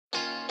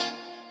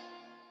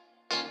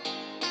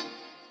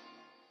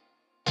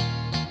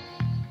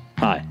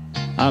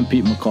I'm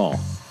Pete McCall,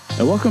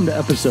 and welcome to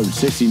episode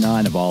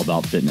 69 of All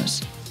About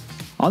Fitness.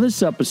 On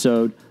this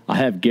episode, I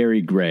have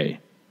Gary Gray,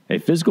 a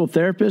physical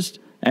therapist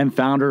and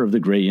founder of the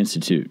Gray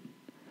Institute.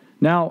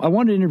 Now, I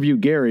wanted to interview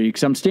Gary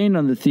because I'm staying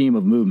on the theme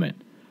of movement.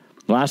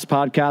 The last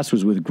podcast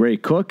was with Gray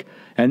Cook,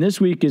 and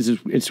this week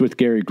it's with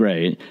Gary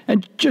Gray.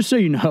 And just so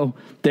you know,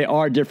 they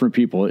are different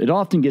people. It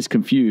often gets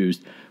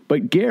confused,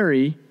 but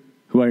Gary,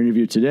 who I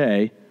interviewed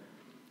today,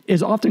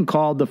 is often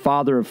called the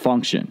father of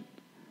function.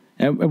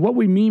 And what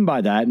we mean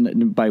by that,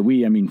 and by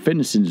we, I mean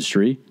fitness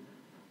industry,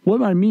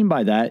 what I mean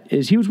by that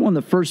is he was one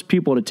of the first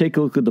people to take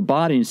a look at the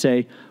body and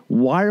say,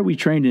 why are we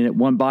training it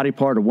one body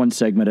part or one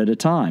segment at a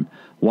time?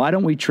 Why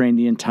don't we train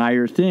the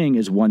entire thing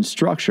as one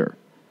structure?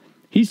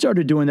 He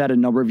started doing that a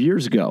number of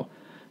years ago.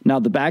 Now,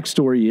 the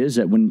backstory is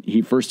that when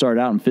he first started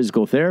out in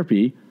physical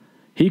therapy,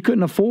 he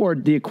couldn't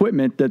afford the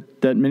equipment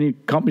that many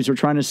companies were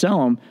trying to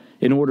sell him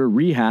in order to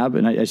rehab,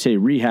 and I say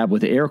rehab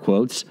with air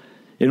quotes,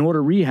 in order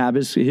to rehab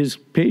his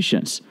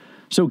patients.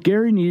 So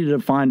Gary needed to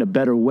find a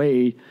better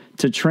way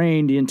to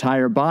train the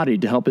entire body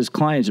to help his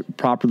clients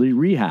properly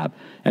rehab.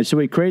 And so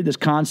he created this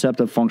concept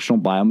of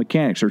functional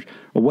biomechanics, or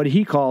what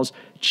he calls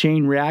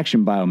chain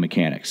reaction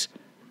biomechanics.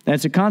 And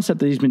it's a concept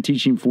that he's been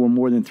teaching for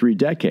more than 3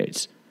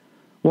 decades.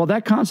 Well,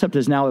 that concept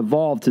has now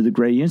evolved to the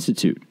Gray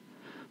Institute.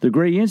 The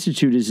Gray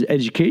Institute is an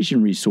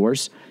education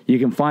resource. You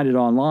can find it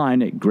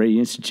online at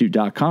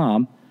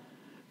grayinstitute.com.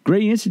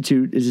 Gray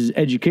Institute is an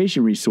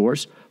education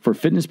resource for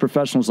fitness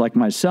professionals like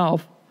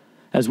myself,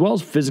 as well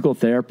as physical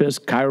therapists,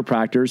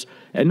 chiropractors,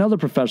 and other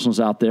professionals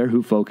out there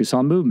who focus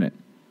on movement.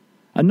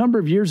 A number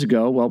of years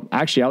ago, well,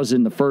 actually I was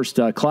in the first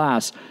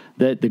class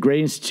that the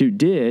Gray Institute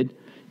did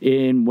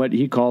in what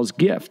he calls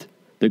GIFT,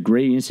 the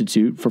Gray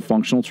Institute for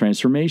Functional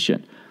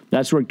Transformation.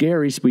 That's where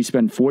we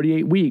spent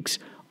 48 weeks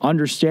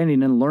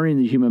understanding and learning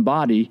the human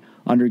body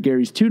under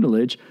Gary's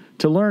tutelage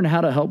to learn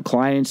how to help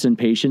clients and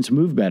patients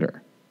move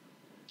better.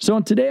 So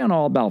today on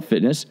All About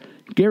Fitness,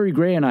 Gary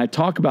Gray and I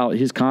talk about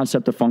his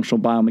concept of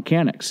functional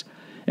biomechanics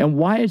and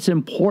why it's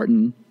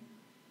important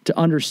to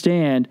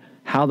understand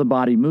how the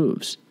body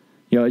moves.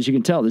 You know, as you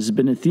can tell, this has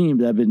been a theme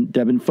that I've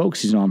been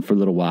focusing on for a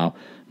little while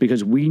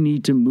because we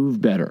need to move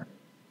better.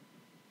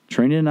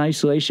 Training in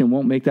isolation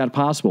won't make that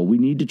possible. We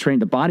need to train.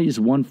 The body is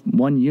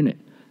one unit.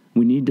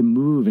 We need to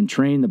move and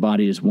train the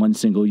body as one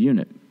single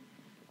unit.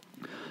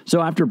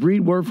 So after a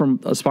brief word from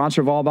a sponsor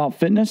of All About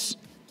Fitness,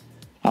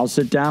 I'll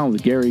sit down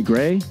with Gary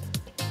Gray,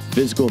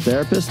 physical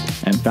therapist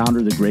and founder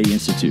of the Gray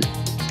Institute.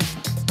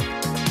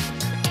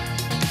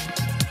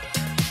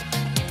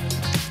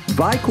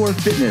 Vicor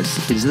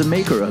Fitness is the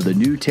maker of the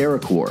new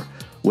TerraCore,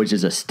 which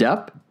is a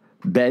step,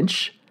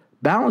 bench,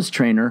 balance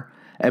trainer,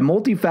 and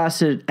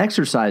multifaceted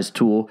exercise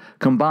tool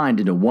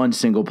combined into one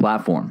single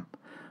platform.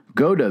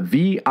 Go to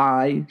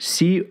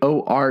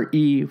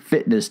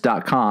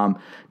vicorefitness.com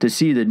to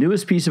see the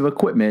newest piece of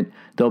equipment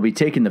that will be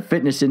taking the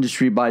fitness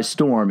industry by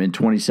storm in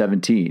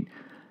 2017.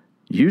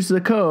 Use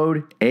the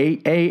code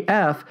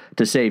AAF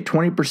to save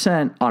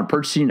 20% on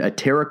purchasing a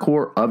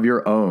TerraCore of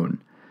your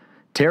own.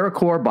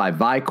 TerraCore by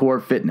Vicor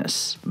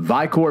Fitness.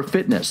 Vicor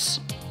Fitness.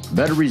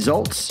 Better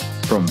results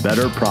from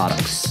better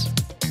products.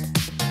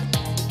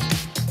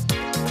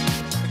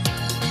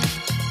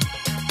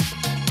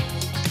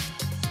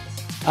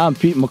 I'm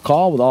Pete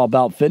McCall with All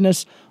About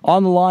Fitness.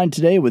 On the line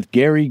today with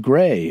Gary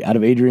Gray out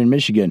of Adrian,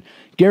 Michigan.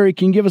 Gary,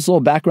 can you give us a little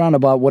background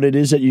about what it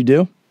is that you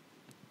do?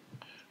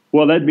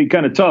 Well, that'd be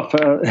kind of tough.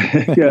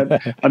 Yeah,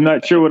 I'm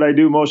not sure what I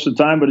do most of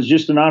the time, but it's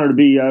just an honor to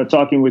be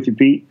talking with you,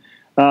 Pete.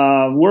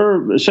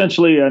 We're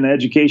essentially an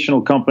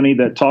educational company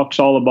that talks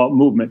all about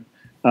movement.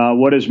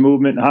 What is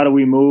movement? How do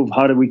we move?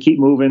 How do we keep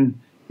moving?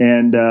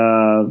 And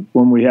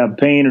when we have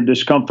pain or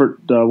discomfort,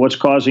 what's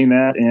causing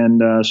that?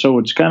 And so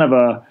it's kind of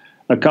a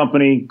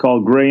company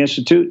called Gray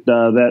Institute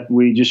that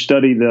we just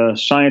study the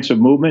science of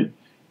movement,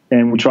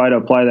 and we try to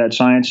apply that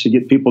science to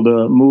get people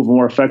to move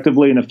more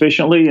effectively and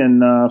efficiently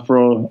and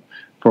for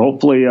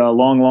hopefully a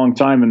long, long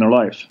time in their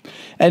life.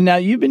 And now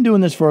you've been doing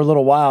this for a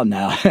little while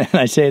now, and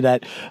I say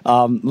that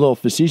a little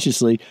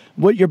facetiously.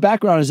 What your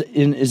background is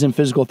in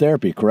physical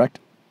therapy, correct?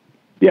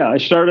 Yeah, I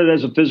started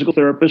as a physical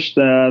therapist.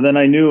 Then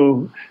I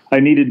knew I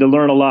needed to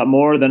learn a lot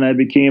more. Then I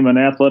became an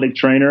athletic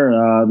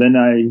trainer. Then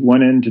I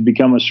went in to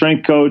become a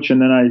strength coach,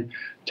 and then I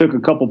took a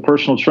couple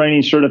personal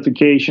training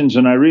certifications,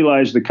 and I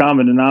realized the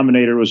common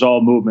denominator was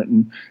all movement.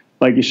 And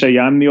like you say,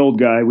 I'm the old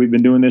guy. We've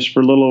been doing this for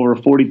a little over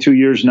 42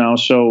 years now,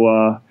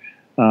 so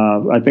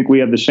I think we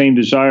have the same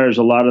desire as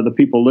a lot of the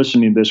people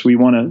listening to this.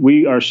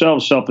 We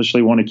ourselves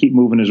selfishly want to keep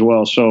moving as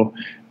well. So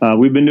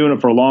we've been doing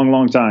it for a long,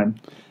 long time.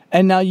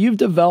 And now you've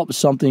developed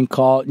something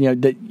called,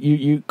 that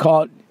you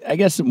call it, I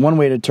guess one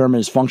way to term it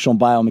is functional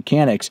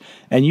biomechanics,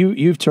 and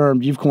you've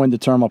coined the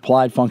term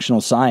applied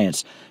functional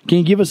science. Can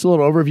you give us a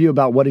little overview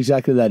about what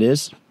exactly that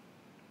is?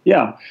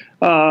 Yeah,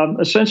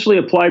 essentially,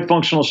 applied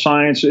functional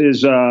science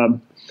is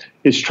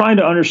trying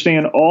to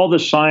understand all the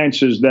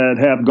sciences that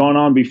have gone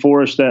on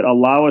before us that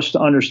allow us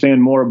to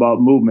understand more about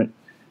movement.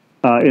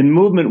 In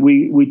movement,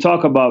 we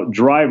talk about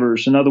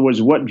drivers. In other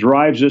words, what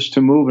drives us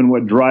to move and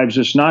what drives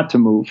us not to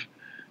move.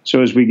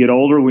 So as we get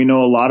older, we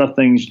know a lot of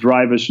things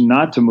drive us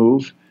not to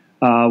move.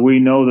 We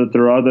know that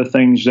there are other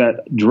things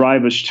that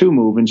drive us to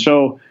move. And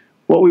so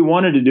what we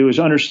wanted to do is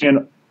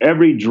understand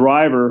every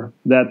driver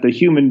that the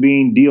human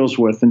being deals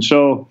with. And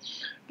so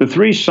the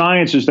three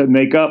sciences that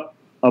make up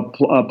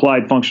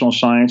applied functional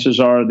sciences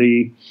are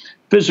the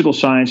physical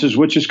sciences,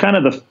 which is kind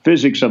of the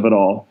physics of it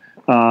all.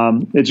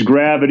 It's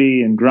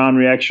gravity and ground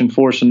reaction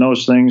force and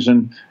those things.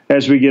 And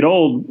as we get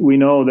old, we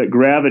know that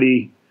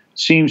gravity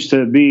seems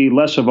to be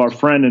less of our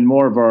friend and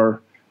more of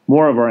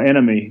our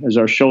enemy, as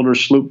our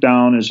shoulders sloop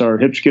down, as our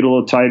hips get a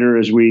little tighter,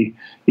 as we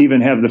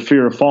even have the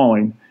fear of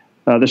falling.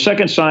 The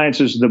second science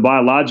is the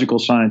biological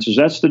sciences.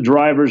 That's the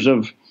drivers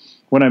of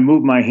when I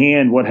move my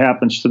hand, what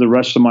happens to the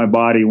rest of my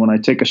body, when I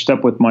take a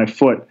step with my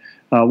foot,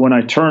 when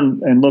I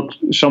turn and look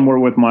somewhere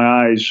with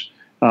my eyes,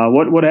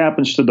 what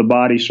happens to the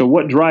body. So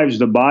what drives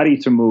the body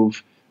to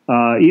move?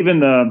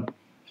 Even the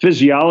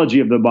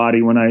physiology of the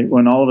body,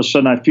 when all of a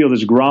sudden I feel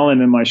this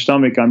growling in my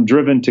stomach, I'm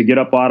driven to get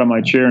up out of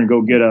my chair and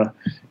go get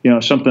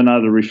something out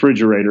of the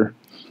refrigerator.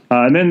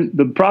 And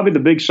then probably the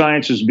big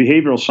science is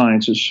behavioral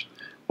sciences.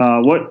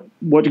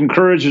 What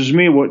encourages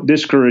me, what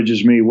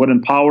discourages me, what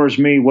empowers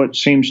me, what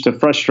seems to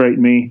frustrate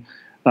me.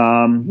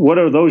 What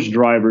are those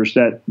drivers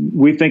that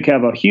we think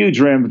have a huge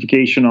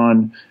ramification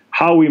on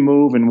how we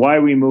move and why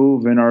we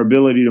move and our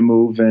ability to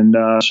move?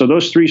 And so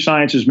those three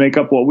sciences make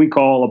up what we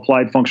call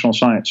applied functional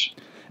science.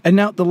 And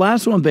now the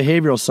last one,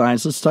 behavioral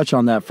science, let's touch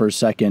on that for a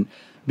second,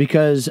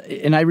 because,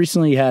 and I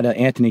recently had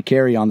Anthony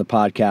Carey on the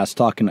podcast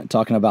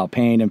talking about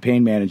pain and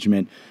pain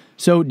management.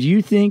 So do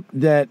you think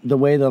that the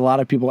way that a lot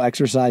of people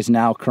exercise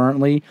now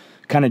currently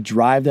kind of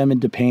drive them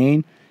into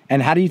pain?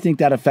 And how do you think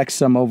that affects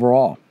them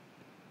overall?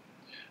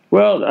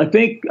 Well, I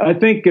think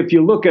if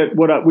you look at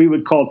what we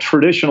would call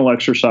traditional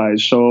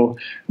exercise, so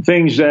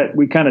things that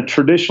we kind of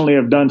traditionally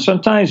have done,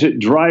 sometimes it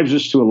drives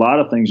us to a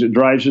lot of things. It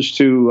drives us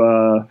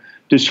to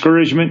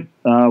discouragement.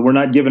 We're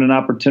not given an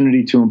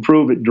opportunity to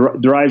improve. It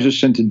drives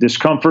us into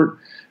discomfort.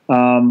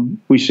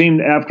 We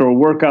seem after a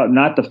workout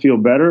not to feel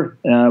better.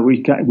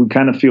 We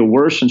kind of feel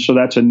worse, and so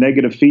that's a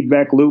negative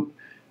feedback loop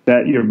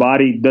that your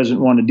body doesn't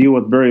want to deal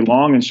with very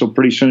long, and so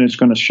pretty soon it's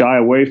going to shy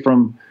away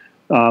from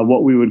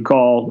what we would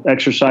call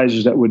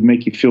exercises that would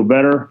make you feel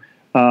better.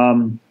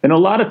 And a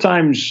lot of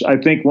times, I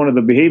think one of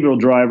the behavioral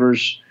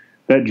drivers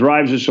that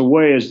drives us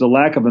away is the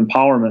lack of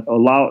empowerment,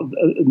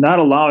 not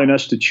allowing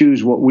us to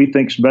choose what we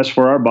think is best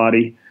for our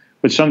body,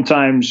 but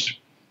sometimes,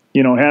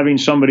 having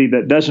somebody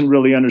that doesn't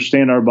really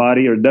understand our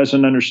body or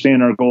doesn't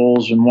understand our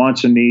goals and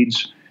wants and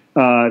needs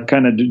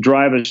kind of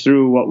drive us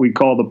through what we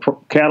call the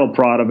cattle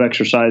prod of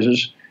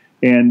exercises.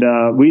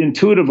 And we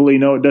intuitively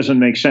know it doesn't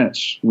make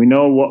sense. We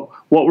know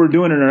what we're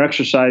doing in our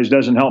exercise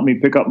doesn't help me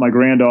pick up my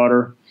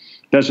granddaughter,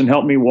 doesn't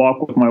help me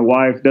walk with my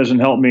wife, doesn't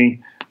help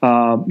me,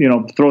 throw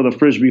the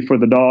Frisbee for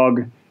the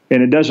dog,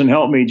 and it doesn't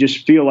help me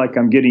just feel like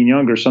I'm getting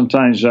younger.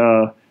 Sometimes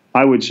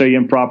I would say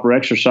improper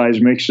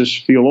exercise makes us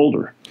feel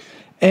older.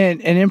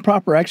 And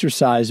improper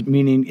exercise,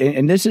 meaning,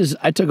 and this is,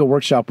 I took a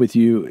workshop with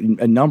you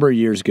a number of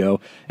years ago,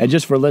 and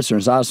just for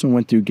listeners, I also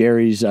went through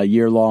Gary's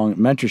year-long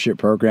mentorship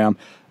program.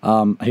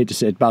 I hate to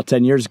say it, about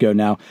 10 years ago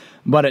now.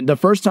 But the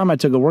first time I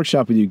took a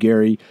workshop with you,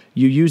 Gary,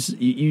 you used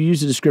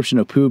a description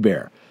of Poo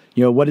Bear.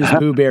 What does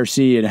Poo Bear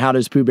see and how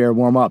does Poo Bear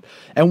warm up?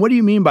 And what do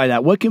you mean by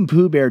that? What can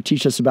Poo Bear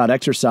teach us about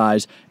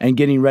exercise and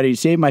getting ready?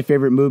 Say my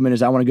favorite movement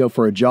is I want to go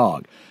for a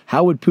jog.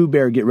 How would Poo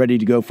Bear get ready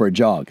to go for a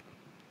jog?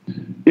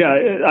 Yeah,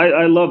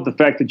 I love the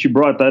fact that you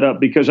brought that up,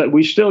 because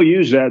we still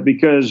use that,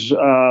 because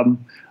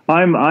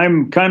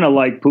I'm kind of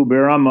like Pooh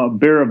Bear. I'm a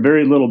bear of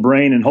very little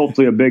brain and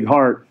hopefully a big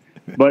heart.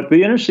 But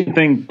the interesting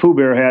thing Pooh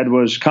Bear had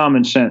was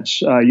common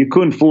sense. You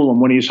couldn't fool him.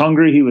 When he was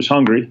hungry, he was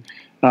hungry.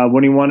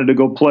 When he wanted to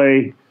go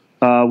play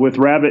with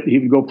Rabbit, he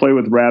would go play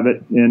with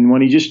Rabbit. And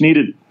when he just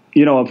needed,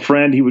 a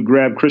friend, he would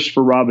grab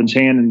Christopher Robin's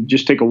hand and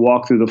just take a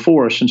walk through the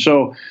forest. And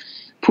so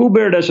Pooh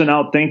Bear doesn't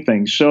outthink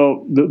things.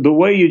 So the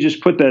way you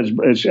just put that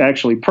is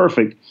actually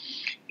perfect.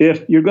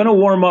 If you're going to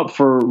warm up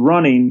for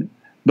running,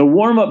 the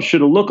warm-up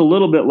should look a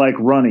little bit like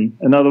running.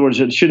 In other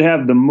words, it should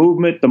have the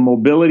movement, the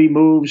mobility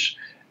moves.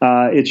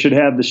 It should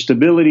have the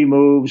stability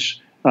moves.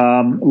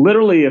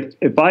 Literally,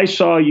 if I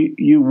saw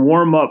you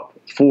warm up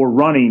for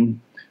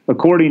running,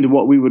 according to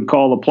what we would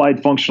call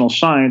applied functional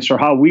science, or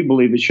how we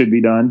believe it should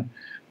be done,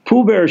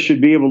 Pooh Bear should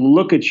be able to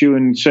look at you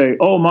and say,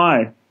 oh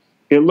my,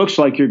 it looks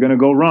like you're going to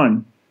go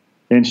run.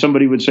 And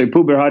somebody would say,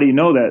 Pooh Bear, how do you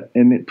know that?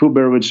 And Pooh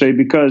Bear would say,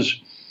 because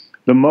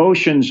the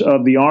motions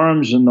of the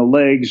arms and the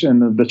legs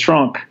and the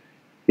trunk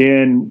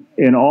in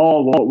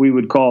all what we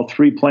would call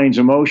three planes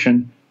of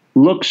motion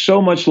looks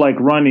so much like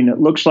running. It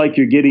looks like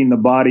you're getting the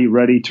body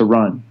ready to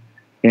run.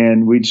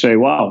 And we'd say,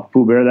 wow,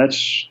 Pooh Bear,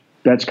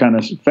 that's kind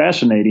of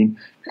fascinating.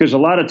 Because a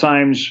lot of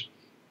times,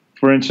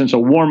 for instance, a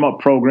warm-up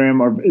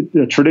program or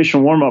a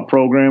traditional warm-up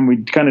program,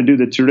 we kind of do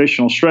the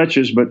traditional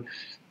stretches, but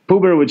Pooh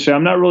Bear would say,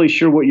 I'm not really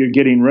sure what you're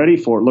getting ready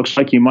for. It looks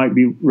like you might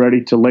be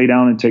ready to lay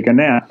down and take a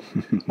nap.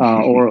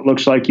 Or it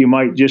looks like you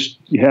might just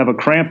have a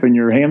cramp in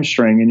your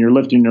hamstring and you're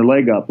lifting your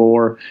leg up.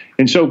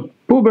 And so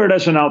Pooh Bear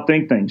doesn't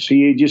outthink things.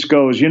 He just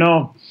goes,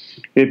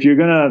 if you're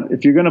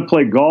gonna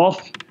play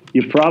golf,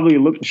 you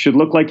probably should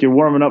look like you're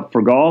warming up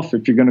for golf.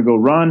 If you're gonna go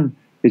run,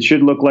 it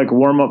should look like a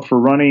warm up for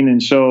running.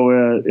 And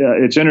so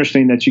it's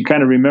interesting that you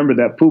kind of remember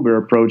that Pooh Bear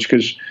approach,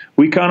 because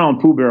we count on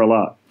Pooh Bear a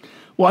lot.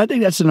 Well, I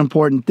think that's an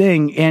important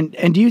thing.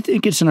 And do you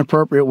think it's an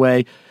appropriate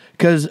way?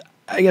 Because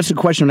I guess the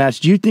question I'm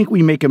asked, do you think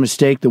we make a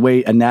mistake the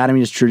way anatomy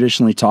is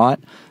traditionally taught,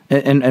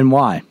 and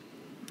why?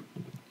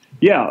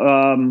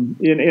 Yeah,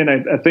 and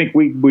I think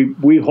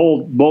we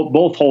hold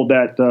both hold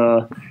that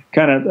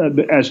kind of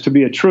as to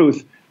be a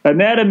truth.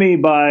 Anatomy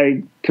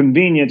by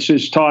convenience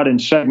is taught in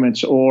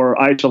segments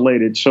or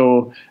isolated.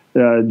 So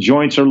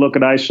joints are looked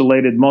at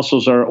isolated,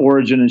 muscles are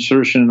origin,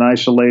 insertion, and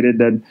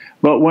isolated.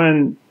 But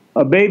when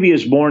a baby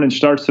is born and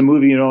starts to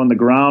move, on the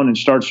ground and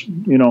starts,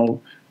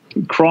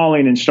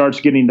 crawling and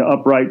starts getting to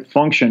upright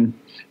function,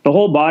 the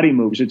whole body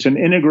moves. It's an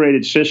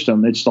integrated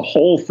system. It's the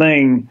whole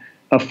thing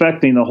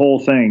affecting the whole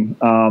thing.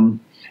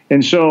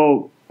 And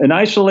so an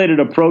isolated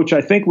approach,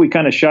 I think we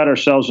kind of shot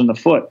ourselves in the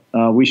foot.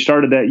 We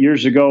started that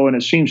years ago, and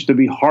it seems to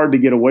be hard to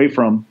get away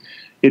from.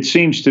 It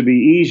seems to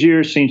be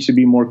easier, seems to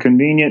be more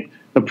convenient.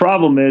 The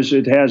problem is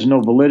it has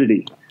no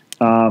validity.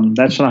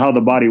 That's not how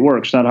the body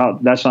works.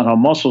 That's not how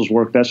muscles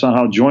work. That's not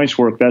how joints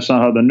work. That's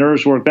not how the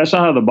nerves work. That's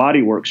not how the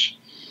body works.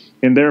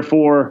 And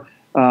therefore,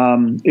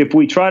 if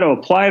we try to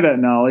apply that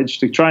knowledge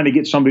to trying to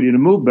get somebody to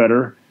move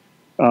better,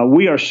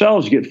 we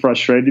ourselves get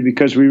frustrated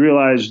because we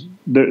realize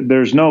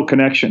there's no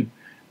connection.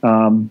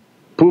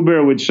 Pooh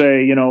Bear would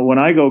say, when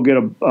I go get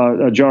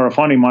a jar of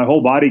honey, my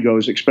whole body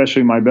goes,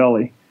 especially my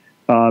belly.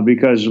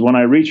 Because when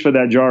I reach for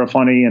that jar of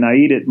honey and I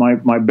eat it,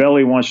 my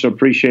belly wants to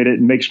appreciate it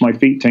and makes my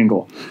feet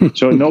tingle.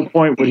 So at no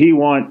point would he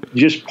want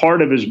just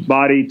part of his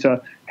body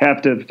to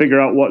have to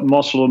figure out what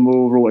muscle to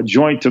move or what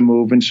joint to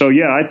move. And so,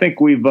 yeah, I think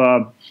we've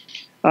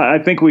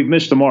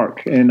missed the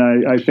mark. And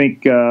I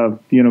think, of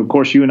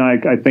course, you and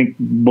I think,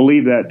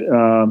 believe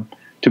that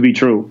to be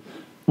true.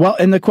 Well,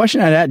 and the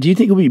question I had, do you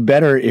think it would be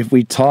better if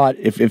we taught,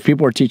 if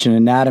people were teaching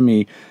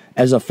anatomy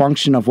as a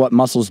function of what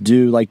muscles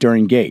do, like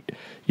during gait?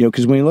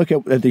 Because when you look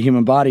at the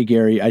human body,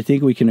 Gary, I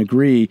think we can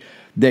agree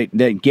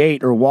that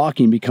gait or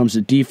walking becomes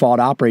the default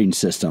operating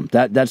system.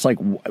 That's like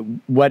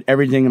what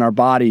everything in our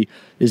body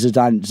is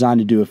designed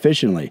to do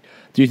efficiently.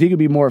 Do you think it'd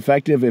be more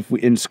effective if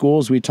in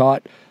schools we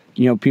taught,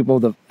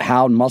 people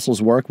how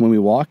muscles work when we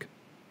walk?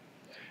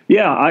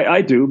 Yeah,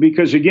 I do,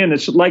 because, again,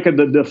 it's like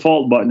the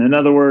default button. In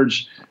other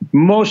words,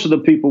 most of the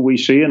people we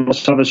see,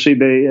 unless obviously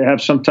they have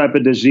some type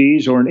of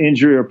disease or an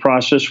injury or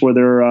process where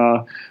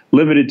they're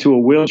limited to a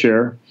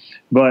wheelchair.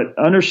 But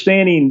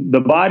understanding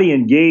the body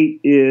and gait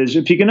is,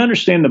 if you can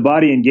understand the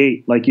body and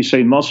gait, like you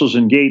say, muscles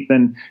and gait,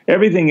 then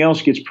everything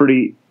else gets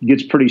pretty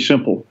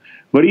simple.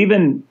 But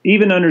even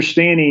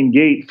understanding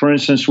gait, for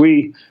instance,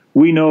 we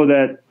know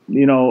that,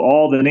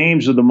 all the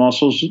names of the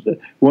muscles.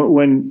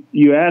 When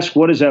you ask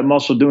what is that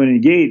muscle doing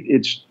in gait,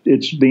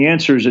 it's the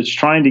answer is it's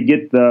trying to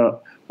get the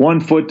one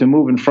foot to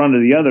move in front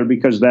of the other,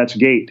 because that's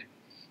gait.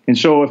 And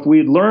so if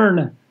we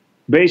learn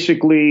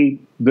basically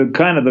the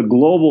kind of the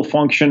global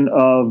function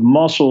of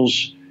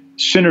muscles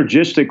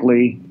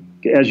synergistically,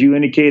 as you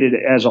indicated,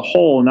 as a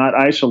whole, not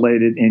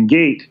isolated in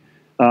gait,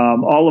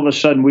 all of a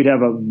sudden we'd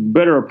have a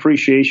better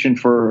appreciation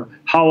for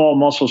how all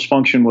muscles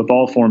function with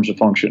all forms of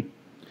function.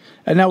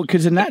 And now,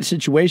 because in that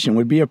situation,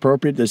 would it be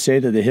appropriate to say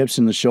that the hips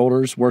and the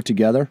shoulders work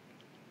together?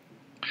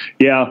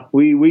 Yeah,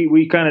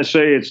 we kind of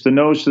say it's the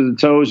nose to the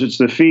toes, it's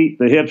the feet,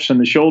 the hips, and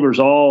the shoulders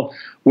all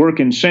work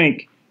in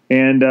sync.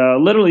 And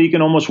literally, you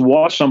can almost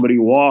watch somebody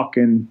walk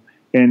and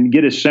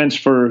get a sense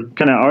for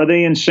kind of, are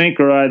they in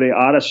sync or are they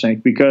out of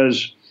sync?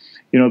 Because,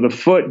 the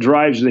foot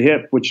drives the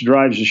hip, which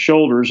drives the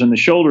shoulders, and the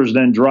shoulders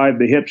then drive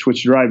the hips,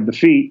 which drive the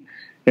feet.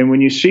 And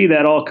when you see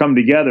that all come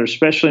together,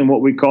 especially in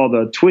what we call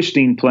the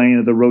twisting plane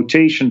or the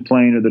rotation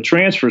plane or the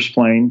transverse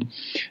plane,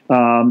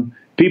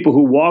 people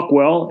who walk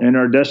well and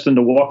are destined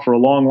to walk for a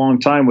long, long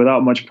time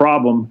without much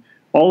problem,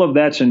 all of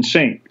that's in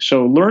sync.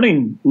 So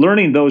learning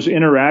those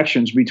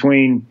interactions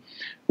between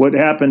what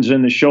happens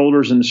in the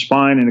shoulders and the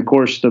spine and, of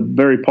course, the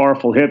very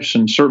powerful hips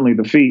and certainly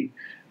the feet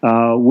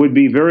would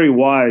be very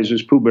wise,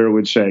 as Pooh Bear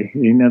would say.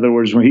 In other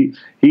words, when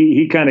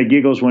he kind of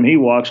giggles when he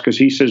walks, because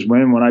he says,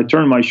 when I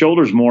turn my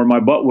shoulders more, my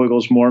butt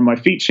wiggles more, and my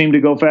feet seem to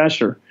go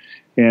faster.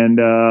 And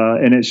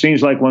it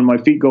seems like when my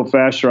feet go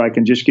faster, I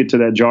can just get to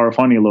that jar of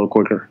honey a little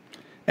quicker.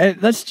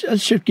 And let's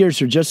shift gears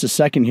for just a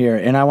second here,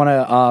 and I want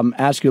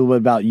to ask you a little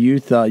bit about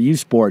youth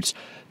sports,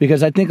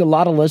 because I think a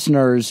lot of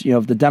listeners,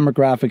 the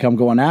demographic I'm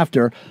going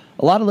after,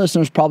 a lot of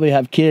listeners probably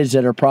have kids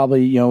that are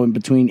probably, in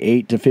between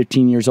 8 to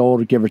 15 years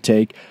old, give or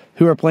take,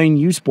 who are playing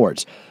youth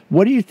sports.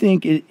 What do you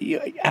think,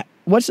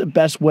 what's the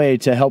best way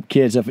to help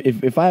kids?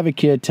 If I have a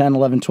kid 10,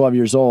 11, 12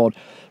 years old,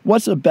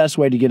 what's the best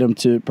way to get them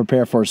to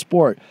prepare for a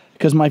sport?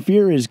 Because my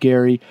fear is,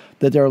 Gary,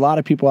 that there are a lot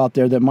of people out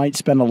there that might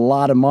spend a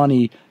lot of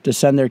money to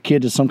send their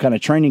kid to some kind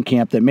of training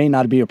camp that may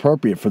not be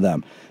appropriate for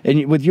them.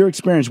 And with your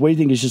experience, what do you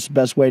think is just the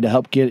best way to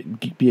help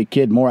be a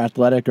kid more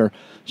athletic, or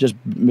just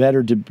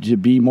better to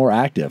be more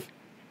active?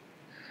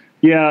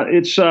 Yeah,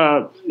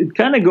 it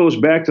kind of goes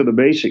back to the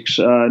basics,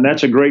 and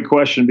that's a great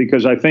question,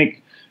 because I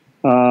think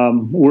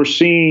we're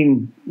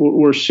seeing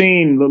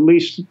at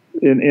least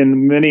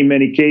in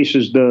many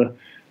cases the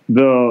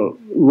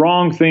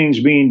wrong things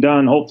being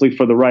done, hopefully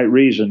for the right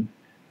reason.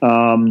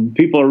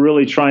 People are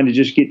really trying to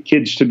just get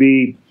kids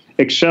to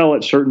excel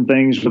at certain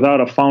things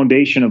without a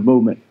foundation of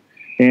movement.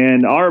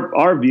 And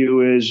our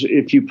view is,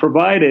 if you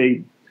provide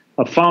a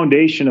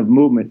foundation of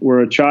movement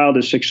where a child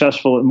is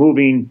successful at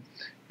moving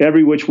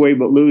every which way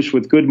but loose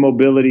with good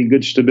mobility,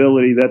 good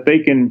stability, that they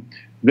can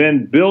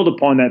then build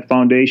upon that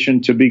foundation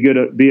to be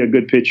a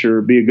good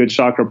pitcher, be a good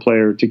soccer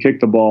player, to kick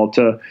the ball,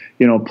 to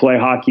play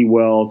hockey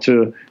well,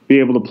 to be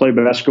able to play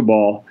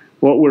basketball.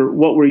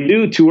 What we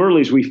do too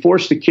early is we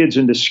force the kids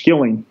into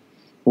skilling.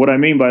 What I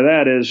mean by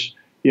that is,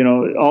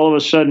 all of a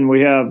sudden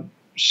we have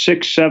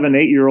 6, 7,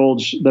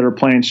 8-year-olds that are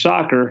playing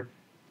soccer,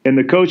 and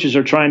the coaches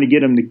are trying to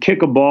get them to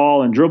kick a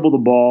ball and dribble the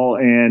ball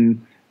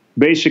and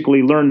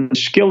basically learn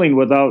skilling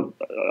without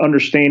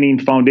understanding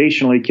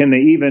foundationally. Can they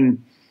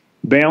even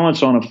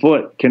balance on a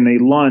foot? Can they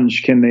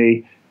lunge? Can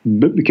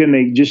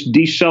they just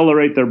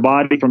decelerate their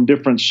body from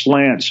different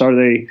slants? Are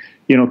they,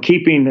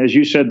 keeping, as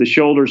you said, the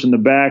shoulders and the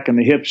back and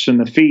the hips and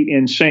the feet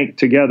in sync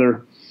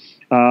together?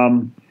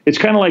 It's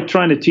kind of like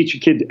trying to teach a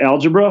kid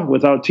algebra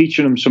without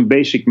teaching them some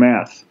basic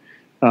math.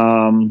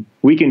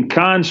 We can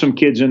con some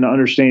kids into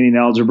understanding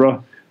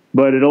algebra,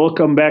 but it'll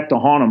come back to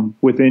haunt them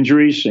with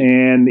injuries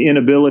and the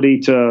inability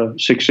to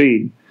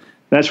succeed.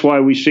 That's why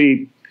we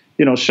see,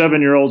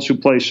 7-year-olds who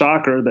play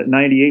soccer, that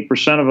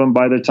 98% of them,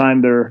 by the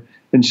time they're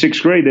in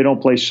 6th grade, they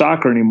don't play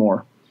soccer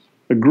anymore.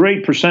 A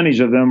great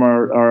percentage of them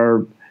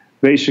are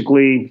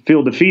basically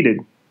feel defeated.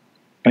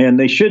 And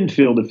they shouldn't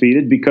feel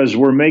defeated, because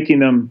we're making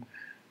them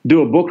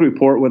do a book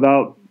report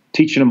without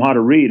teaching them how to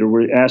read, or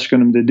we're asking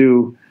them to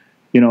do,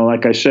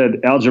 like I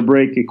said,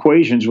 algebraic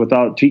equations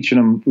without teaching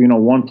them,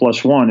 1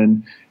 + 1.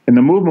 And in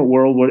the movement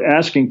world, we're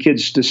asking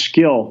kids to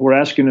skill. We're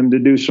asking them to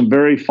do some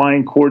very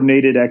fine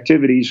coordinated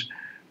activities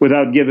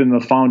without giving them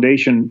the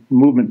foundation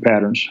movement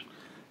patterns.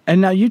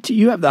 And now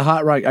you have the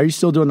Hot Rock. Are you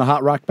still doing the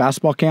Hot Rock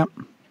basketball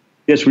camp?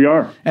 Yes, we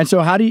are. And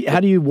so how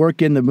do you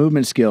work in the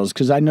movement skills?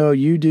 Because I know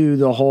you do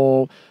the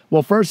whole.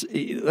 Well, first,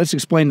 let's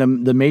explain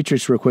the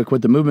matrix real quick,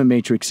 what the movement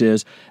matrix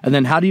is, and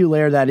then how do you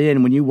layer that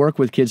in when you work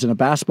with kids in a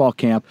basketball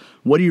camp?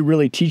 What are you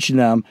really teaching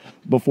them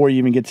before you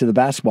even get to the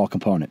basketball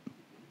component?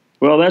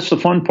 Well, that's the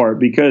fun part,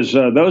 because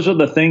those are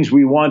the things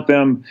we want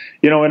them.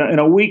 In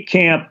a week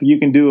camp, you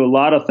can do a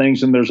lot of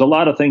things, and there's a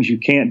lot of things you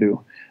can't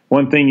do.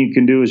 One thing you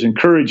can do is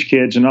encourage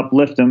kids and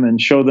uplift them and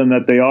show them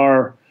that they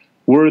are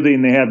worthy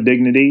and they have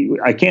dignity.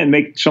 I can't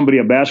make somebody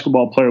a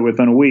basketball player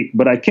within a week,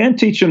 but I can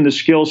teach them the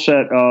skill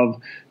set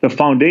of the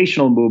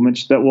foundational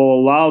movements that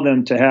will allow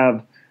them to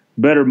have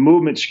better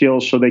movement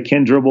skills, so they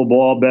can dribble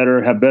ball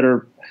better, have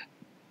better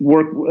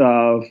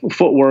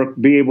footwork,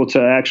 be able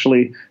to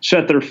actually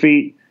set their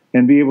feet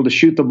and be able to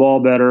shoot the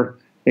ball better.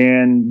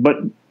 But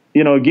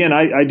again,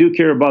 I do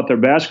care about their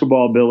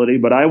basketball ability,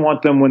 but I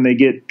want them, when they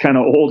get kind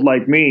of old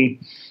like me,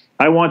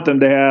 I want them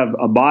to have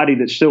a body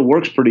that still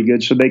works pretty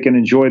good so they can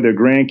enjoy their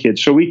grandkids.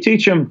 So we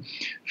teach them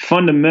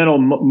fundamental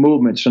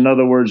movements. In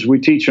other words, we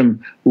teach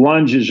them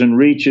lunges and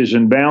reaches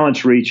and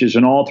balance reaches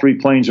in all 3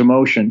 planes of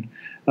motion.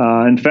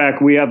 In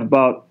fact, we have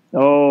about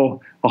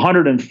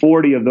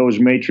 140 of those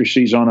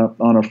matrices on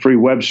a free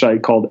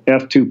website called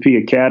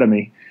F2P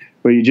Academy,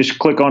 where you just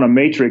click on a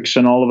matrix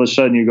and all of a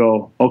sudden you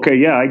go, okay,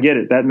 yeah, I get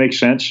it. That makes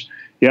sense.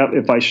 Yep,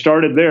 if I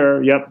started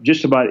there,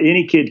 just about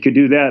any kid could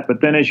do that. But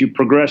then as you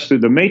progress through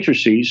the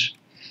matrices,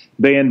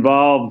 they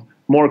involve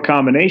more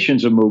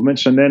combinations of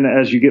movements. And then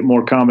as you get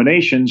more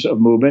combinations of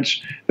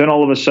movements, then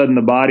all of a sudden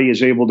the body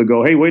is able to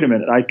go, hey, wait a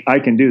minute, I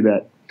can do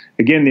that.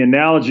 Again, the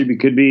analogy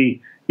could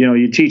be,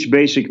 you teach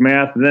basic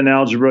math, and then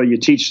algebra, you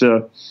teach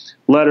the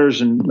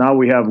letters, and now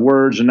we have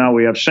words, and now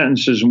we have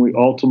sentences, and we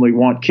ultimately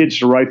want kids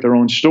to write their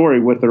own story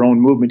with their own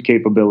movement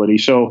capability.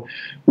 So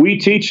we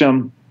teach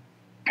them,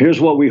 here's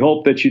what we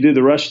hope that you do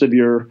the rest of the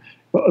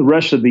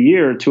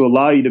year to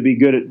allow you to be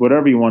good at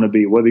whatever you want to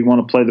be, whether you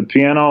want to play the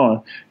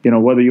piano,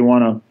 whether you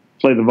want to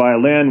play the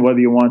violin, whether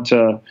you want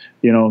to,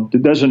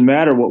 it doesn't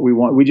matter what we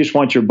want. We just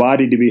want your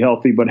body to be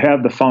healthy, but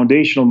have the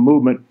foundational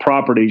movement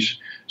properties.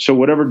 So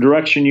whatever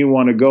direction you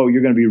want to go,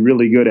 you're going to be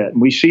really good at.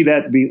 And we see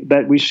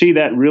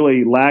that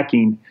really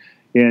lacking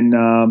in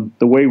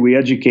the way we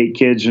educate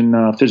kids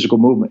in physical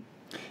movement.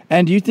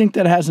 And do you think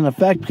that has an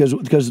effect?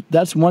 Because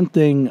that's one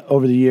thing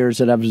over the years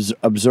that I've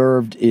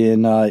observed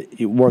in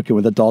working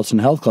with adults in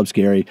health clubs,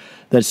 Gary,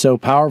 that's so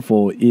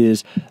powerful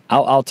is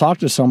I'll talk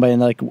to somebody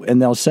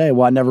and they'll say,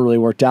 well, I never really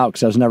worked out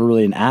because I was never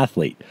really an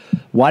athlete.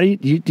 Why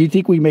do you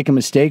think we make a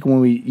mistake when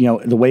we,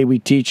 the way we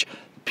teach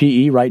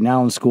PE right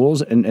now in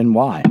schools, and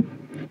why?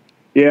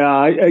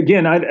 Yeah,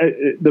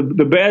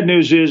 the bad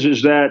news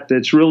is that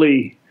it's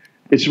really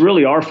it's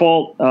really our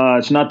fault.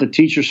 It's not the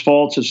teacher's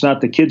fault. It's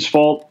not the kid's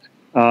fault.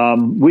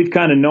 We've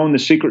kind of known the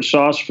secret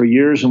sauce for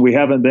years, and we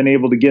haven't been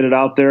able to get it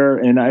out there.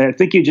 And I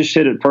think you just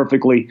hit it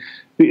perfectly.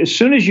 As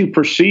soon as you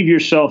perceive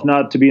yourself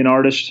not to be an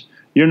artist,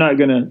 you're not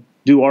going to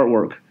do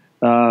artwork.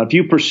 If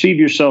you perceive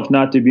yourself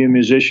not to be a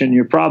musician,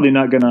 you're probably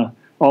not going to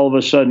all of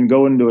a sudden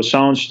go into a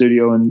sound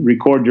studio and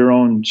record your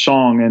own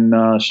song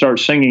and start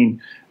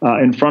singing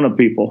in front of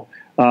people.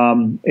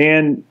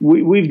 And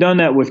we've done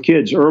that with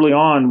kids early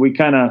on. We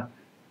kind of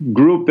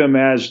group them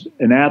as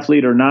an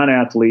athlete or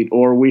non-athlete,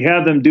 or we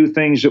have them do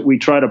things that we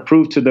try to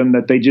prove to them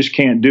that they just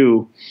can't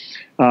do.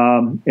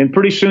 And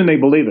pretty soon they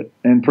believe it.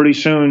 And pretty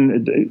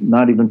soon,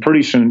 not even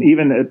pretty soon,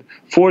 even at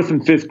 4th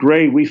and 5th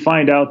grade, we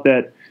find out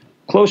that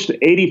close to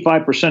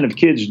 85% of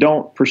kids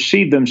don't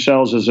perceive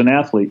themselves as an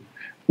athlete,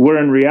 where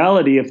in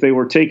reality, if they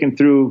were taken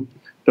through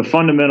the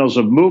fundamentals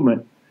of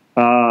movement,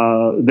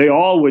 they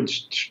all would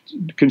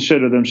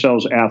consider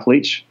themselves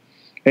athletes.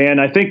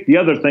 And I think the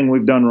other thing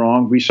we've done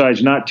wrong,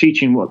 besides not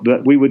teaching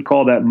what we would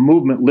call that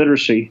movement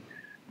literacy,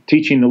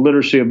 teaching the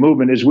literacy of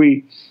movement, is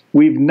we've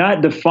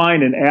not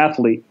defined an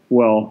athlete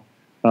well.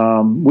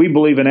 We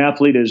believe an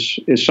athlete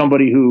is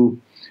somebody who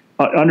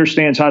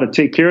understands how to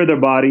take care of their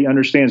body,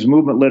 understands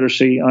movement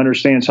literacy,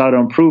 understands how to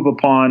improve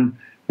upon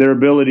their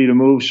ability to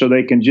move so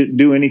they can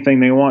do anything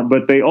they want.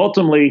 But they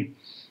ultimately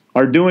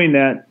are doing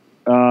that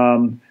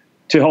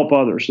to help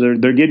others.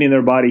 They're getting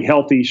their body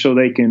healthy so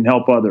they can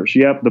help others.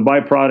 Yep, the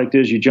byproduct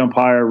is you jump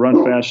higher,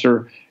 run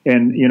faster,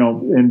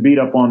 and beat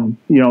up on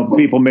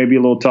people maybe a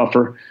little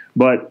tougher.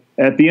 But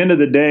at the end of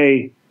the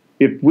day,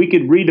 if we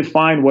could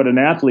redefine what an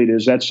athlete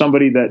is, that's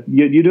somebody that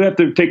you do have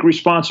to take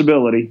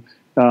responsibility.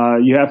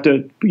 You have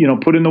to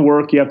put in the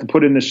work. You have to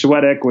put in the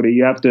sweat equity.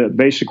 You have to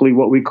basically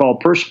what we call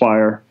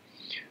perspire.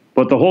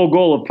 But the whole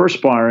goal of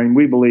perspiring,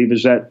 we believe,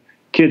 is that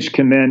kids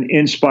can then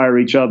inspire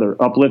each other,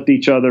 uplift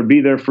each other,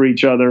 be there for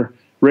each other,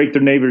 rake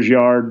their neighbor's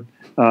yard,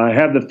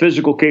 have the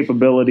physical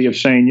capability of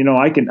saying,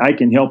 I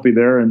can help you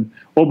there. And,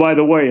 oh, by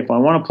the way, if I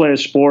want to play a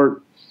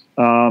sport,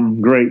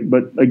 great.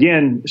 But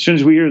again, as soon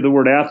as we hear the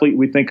word athlete,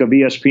 we think of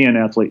ESPN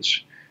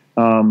athletes.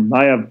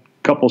 I have a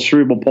couple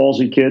cerebral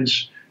palsy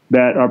kids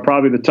that are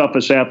probably the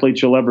toughest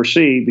athletes you'll ever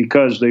see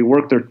because they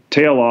work their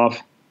tail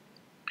off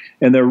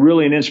and they're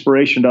really an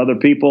inspiration to other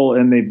people,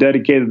 and they've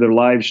dedicated their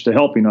lives to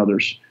helping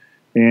others.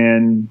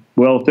 And,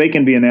 well, if they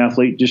can be an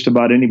athlete, just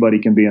about anybody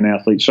can be an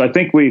athlete. So I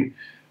think we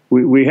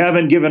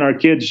haven't given our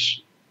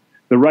kids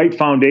the right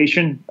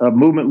foundation of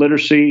movement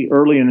literacy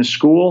early in the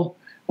school.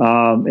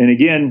 And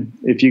again,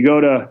 if you go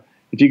to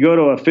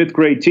a 5th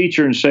grade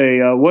teacher and say,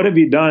 what have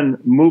you done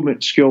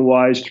movement skill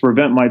wise to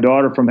prevent my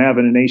daughter from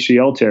having an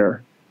ACL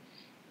tear?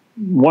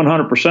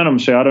 100% of them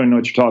say, I don't even know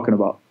what you're talking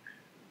about.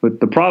 But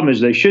the problem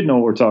is they should know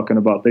what we're talking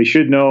about. They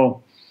should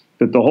know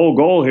that the whole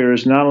goal here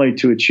is not only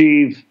to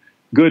achieve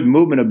good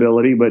movement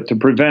ability, but to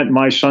prevent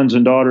my sons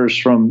and daughters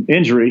from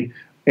injury.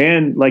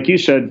 And like you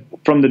said,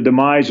 from the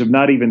demise of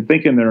not even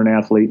thinking they're an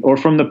athlete, or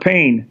from the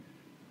pain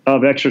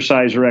of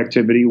exercise or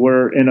activity,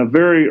 where in a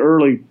very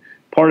early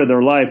part of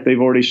their life,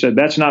 they've already said,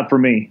 that's not for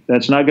me.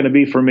 That's not going to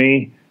be for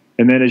me.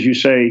 And then, as you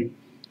say,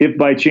 if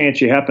by chance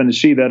you happen to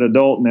see that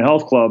adult in the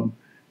health club,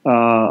 a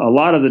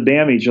lot of the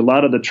damage, a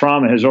lot of the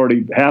trauma has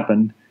already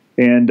happened.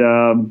 And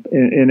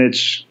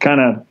it's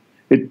kind of,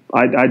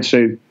 I'd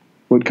say,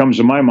 what comes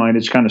to my mind,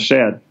 it's kind of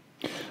sad.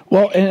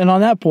 Well, and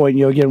on that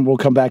point, again, we'll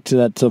come back to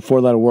that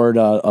 4-letter word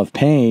of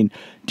pain.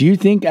 Do you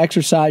think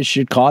exercise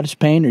should cause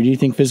pain, or do you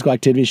think physical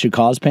activity should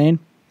cause pain?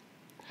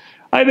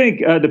 I think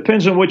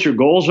depends on what your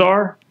goals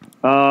are.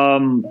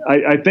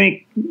 I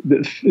think,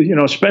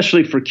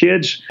 especially for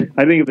kids,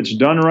 I think if it's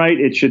done right,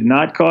 it should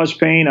not cause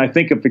pain. I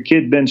think if a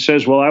kid then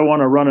says, well, I want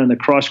to run in the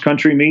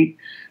cross-country meet,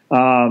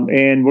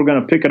 and we're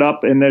going to pick it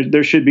up, and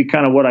there should be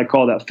kind of what I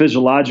call that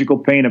physiological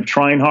pain of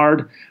trying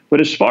hard.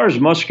 But as far as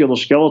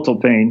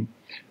musculoskeletal pain,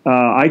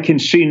 I can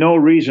see no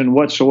reason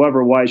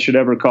whatsoever why it should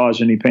ever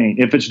cause any pain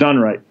if it's done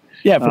right.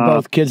 Yeah, for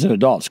both kids and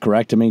adults,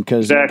 correct? I mean,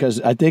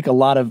 because I think a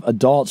lot of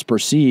adults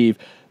perceive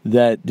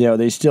that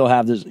they still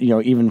have this,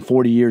 even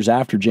 40 years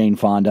after Jane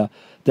Fonda,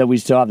 that we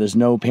still have this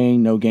no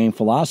pain, no gain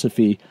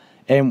philosophy.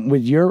 And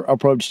with your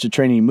approach to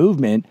training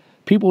movement,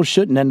 people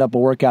shouldn't end up a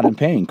workout in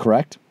pain,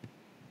 correct?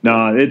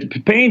 No,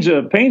 pain's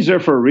there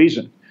for a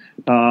reason.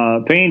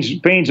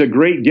 Pain's a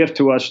great gift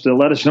to us to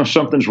let us know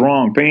something's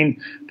wrong.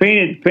 Pain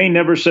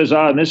never says,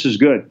 this is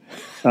good.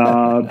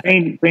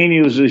 Pain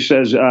usually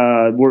says,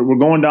 we're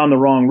going down the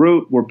wrong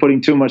route. We're putting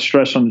too much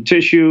stress on the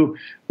tissue.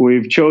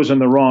 We've chosen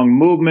the wrong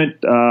movement.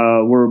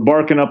 We're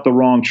barking up the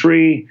wrong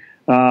tree.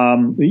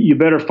 You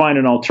better find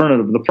an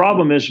alternative. The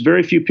problem is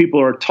very few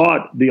people are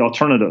taught the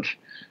alternative.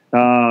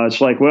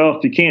 It's like, well,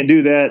 if you can't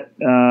do that,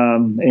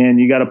 and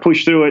you got to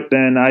push through it,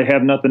 then I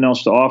have nothing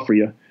else to offer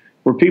you.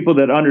 We're people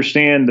that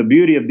understand the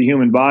beauty of the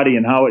human body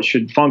and how it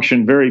should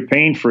function very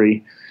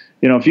pain-free.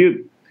 If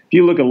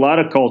you look at a lot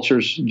of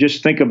cultures,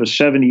 just think of a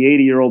 70,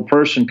 80-year-old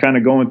person kind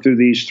of going through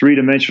these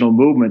three-dimensional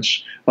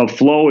movements of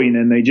flowing,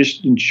 and they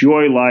just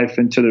enjoy life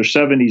into their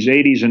 70s,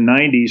 80s, and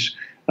 90s.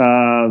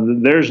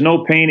 There's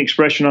no pain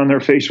expression on their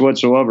face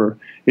whatsoever.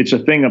 It's a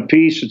thing of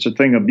peace. It's a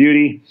thing of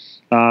beauty.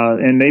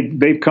 And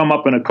they've come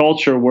up in a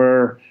culture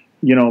where,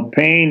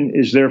 pain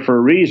is there for a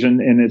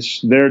reason, and it's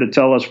there to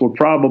tell us we're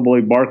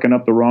probably barking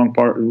up the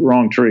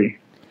wrong tree.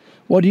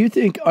 Well, do you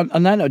think,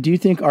 on that note, do you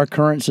think our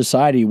current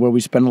society, where we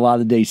spend a lot of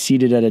the day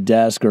seated at a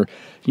desk or,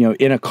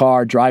 in a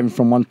car driving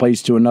from one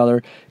place to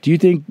another, do you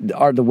think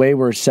the way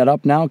we're set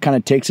up now kind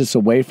of takes us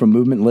away from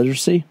movement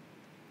literacy?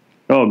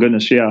 Oh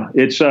goodness, yeah.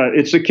 It's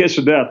the kiss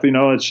of death.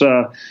 It's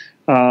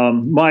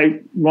my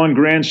one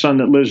grandson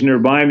that lives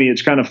nearby me.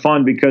 It's kind of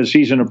fun because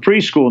he's in a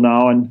preschool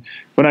now, and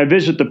when I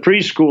visit the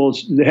preschool,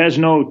 it has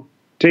no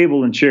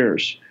table and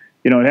chairs.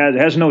 It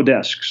has no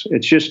desks.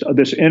 It's just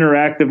this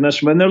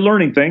interactiveness. When they're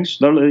learning things,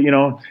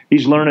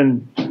 he's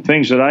learning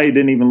things that I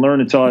didn't even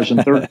learn until I was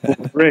in third,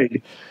 fourth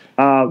grade.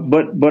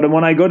 But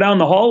when I go down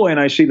the hallway and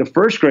I see the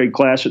first grade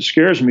class, it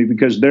scares me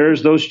because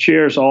there's those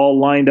chairs all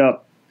lined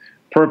up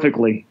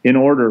perfectly in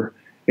order.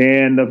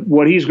 And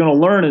what he's going to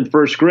learn in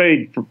first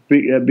grade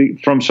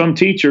from some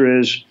teacher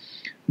is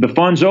the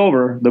fun's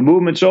over, the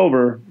movement's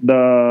over,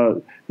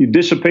 the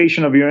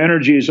dissipation of your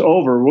energy is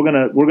over.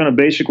 We're gonna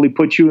basically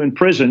put you in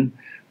prison.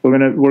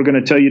 We're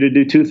gonna tell you to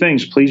do two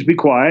things: please be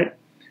quiet,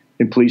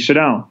 and please sit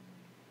down,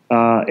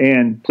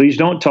 and please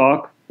don't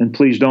talk, and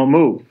please don't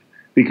move,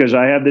 because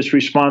I have this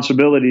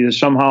responsibility to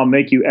somehow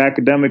make you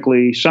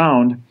academically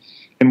sound.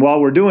 And while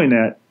we're doing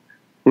that,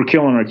 we're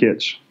killing our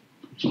kids.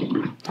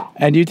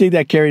 And do you think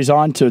that carries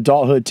on to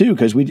adulthood too?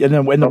 Because in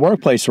the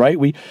workplace, right?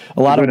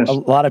 A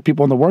lot of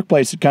people in the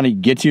workplace kind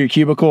of get to your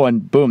cubicle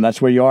and boom,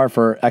 that's where you are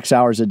for X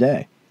hours a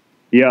day.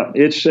 Yeah,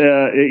 it's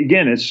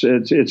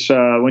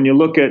when you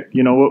look at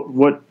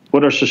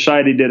what our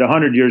society did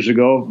 100 years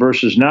ago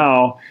versus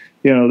now,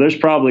 there's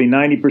probably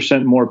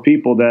 90% more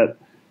people that,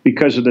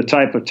 because of the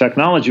type of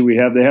technology we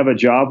have, they have a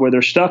job where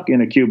they're stuck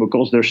in a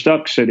cubicles, they're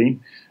stuck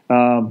sitting.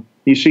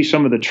 You see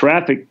some of the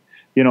traffic,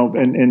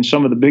 in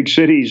some of the big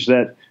cities,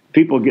 that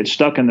people get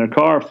stuck in their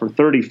car for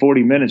 30,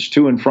 40 minutes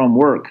to and from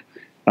work.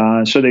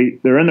 So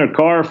they're in their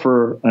car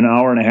for an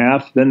hour and a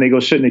half, then they go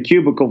sit in a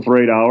cubicle for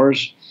 8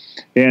 hours.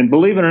 And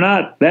believe it or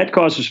not, that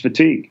causes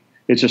fatigue.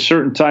 It's a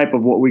certain type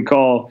of what we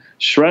call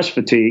stress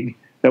fatigue,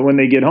 that when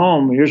they get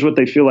home, here's what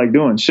they feel like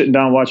doing: sitting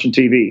down watching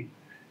TV.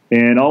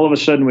 And all of a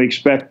sudden we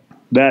expect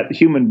that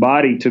human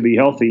body to be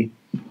healthy,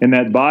 and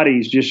that body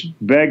is just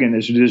begging.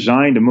 It's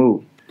designed to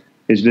move.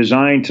 It's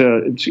designed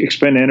to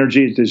expend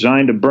energy. It's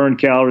designed to burn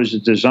calories.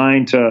 It's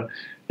designed to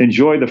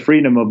enjoy the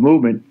freedom of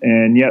movement.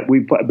 And yet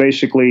we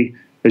basically,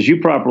 as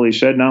you properly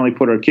said, not only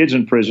put our kids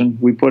in prison,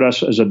 we put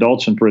us as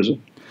adults in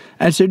prison.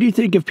 And so do you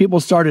think if people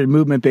started a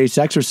movement-based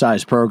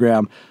exercise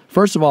program,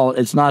 first of all,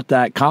 it's not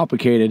that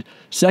complicated.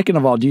 Second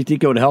of all, do you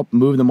think it would help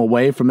move them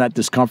away from that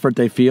discomfort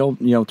they feel,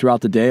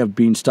 throughout the day of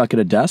being stuck at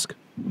a desk?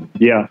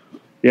 Yeah.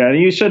 Yeah,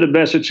 and you said it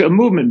best. It's a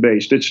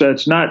movement-based.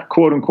 It's not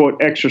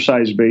quote-unquote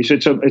exercise-based.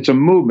 It's a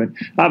movement.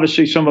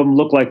 Obviously, some of them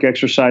look like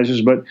exercises,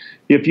 but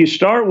if you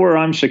start where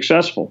I'm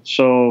successful,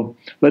 so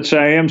let's say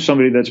I am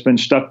somebody that's been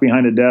stuck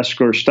behind a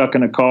desk or stuck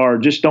in a car, or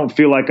just don't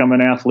feel like I'm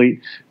an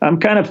athlete, I'm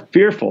kind of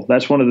fearful.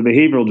 That's one of the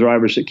behavioral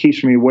drivers that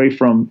keeps me away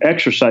from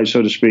exercise,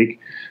 so to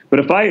speak. But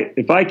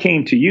if I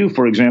came to you,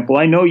 for example,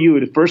 I know you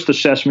would first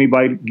assess me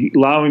by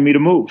allowing me to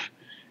move.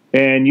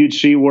 And you'd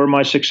see where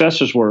my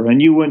successes were.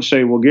 And you wouldn't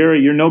say, well,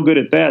 Gary, you're no good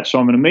at that, so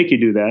I'm going to make you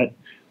do that.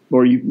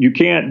 Or you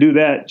can't do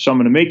that, so I'm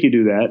going to make you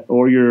do that.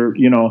 Or you're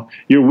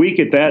weak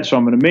at that, so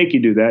I'm going to make you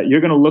do that.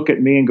 You're going to look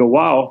at me and go,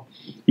 wow,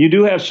 you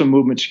do have some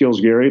movement skills,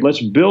 Gary. Let's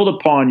build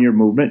upon your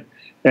movement.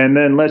 And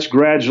then let's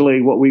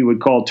gradually, what we would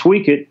call,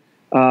 tweak it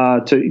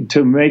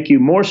to make you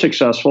more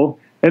successful.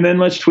 And then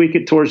let's tweak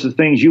it towards the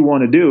things you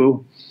want to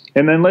do.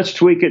 And then let's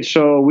tweak it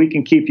so we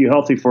can keep you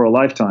healthy for a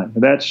lifetime.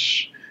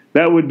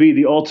 That would be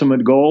the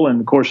ultimate goal. And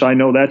of course, I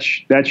know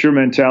that's your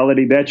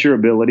mentality, that's your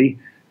ability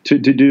to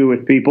do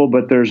with people.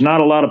 But there's not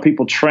a lot of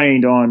people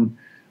trained on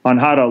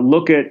how to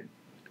look at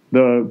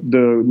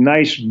the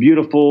nice,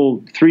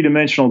 beautiful,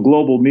 three-dimensional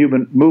global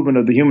movement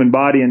of the human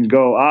body and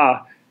go,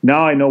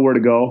 now I know where to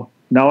go.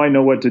 Now I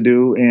know what to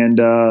do. And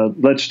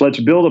let's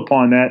build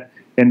upon that.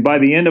 And by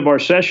the end of our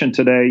session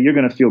today, you're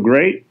going to feel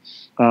great.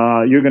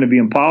 You're going to be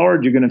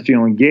empowered. You're going to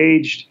feel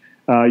engaged.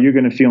 You're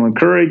going to feel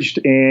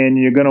encouraged, and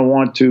you're going to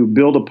want to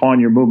build upon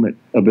your movement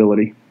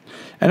ability.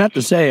 And I have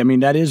to say,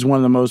 that is one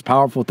of the most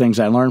powerful things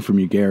I learned from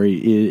you, Gary,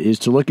 is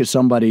to look at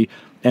somebody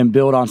and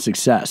build on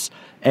success.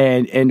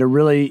 And to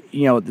really,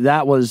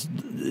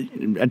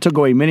 I took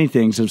away many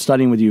things of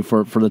studying with you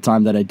for the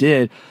time that I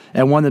did.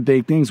 And one of the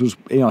big things was,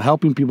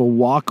 helping people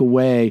walk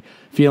away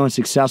feeling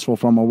successful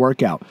from a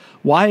workout.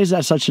 Why is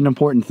that such an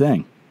important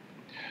thing?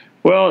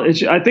 Well,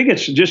 I think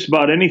it's just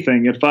about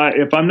anything.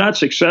 If I'm not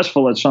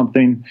successful at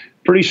something,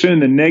 pretty soon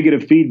the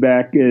negative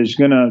feedback is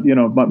gonna,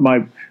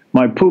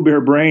 my Poo Bear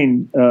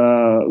brain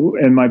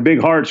and my big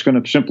heart's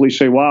gonna simply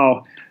say,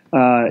 wow,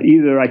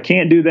 either I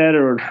can't do that,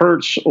 or it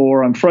hurts,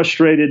 or I'm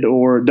frustrated,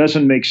 or it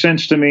doesn't make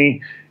sense to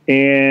me,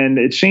 and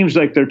it seems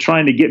like they're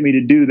trying to get me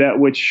to do that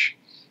which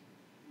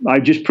I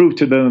just proved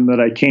to them that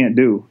I can't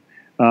do.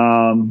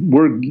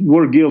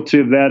 We're guilty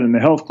of that in the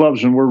health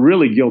clubs, and we're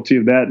really guilty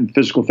of that in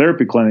physical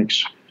therapy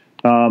clinics.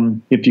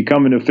 If you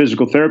come into a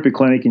physical therapy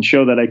clinic and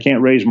show that I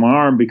can't raise my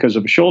arm because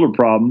of a shoulder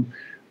problem,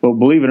 well,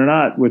 believe it or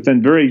not,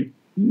 within very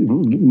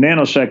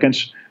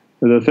nanoseconds,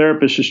 the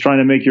therapist is trying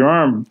to make your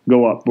arm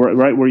go up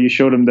right where you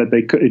showed them that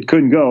it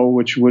couldn't go,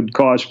 which would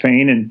cause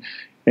pain.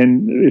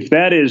 And if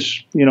that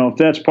is, if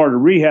that's part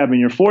of rehab and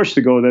you're forced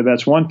to go there,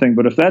 that's one thing.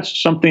 But if that's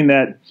something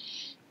that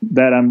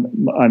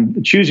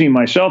I'm choosing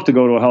myself to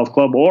go to a health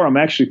club, or I'm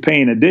actually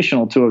paying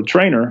additional to a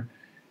trainer,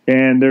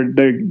 and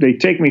they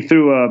take me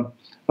through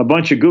a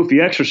bunch of goofy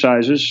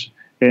exercises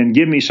and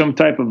give me some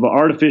type of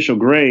artificial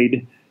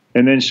grade,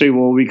 and then say,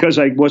 well, because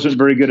I wasn't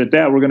very good at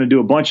that, we're going to do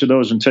a bunch of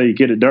those until you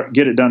get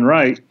it done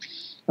right.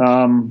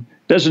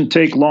 Doesn't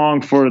take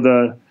long for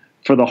the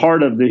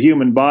heart of the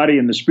human body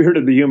and the spirit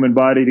of the human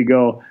body to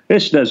go,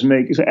 this does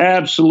make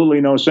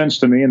absolutely no sense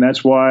to me. And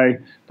that's why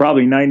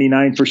probably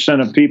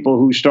 99% of people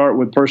who start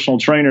with personal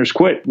trainers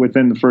quit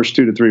within the first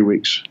 2 to 3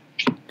 weeks.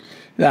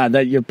 Yeah,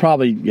 you're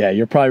probably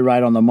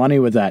right on the money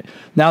with that.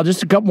 Now,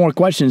 just a couple more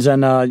questions,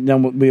 and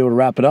then we'll be able to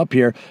wrap it up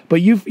here.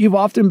 But you've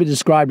often been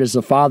described as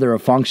the father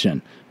of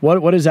function.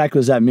 What exactly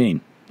does that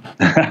mean?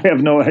 I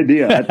have no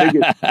idea.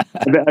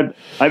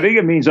 I think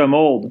it means I'm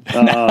old.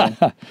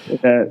 I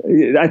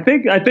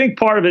think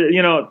part of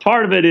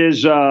it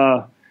is,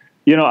 I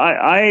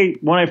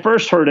when I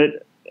first heard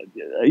it,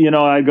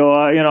 I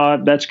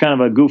go, that's kind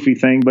of a goofy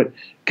thing. But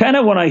kind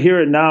of when I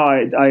hear it now,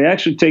 I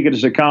actually take it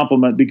as a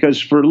compliment,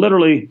 because for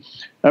literally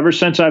ever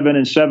since I've been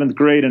in 7th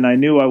grade and I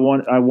knew I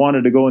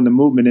wanted to go in the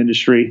movement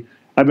industry,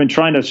 I've been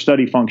trying to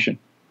study function.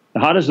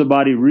 How does the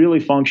body really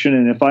function?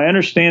 And if I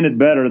understand it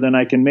better, then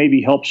I can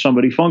maybe help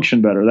somebody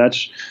function better.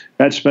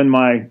 That's been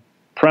my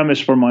premise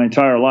for my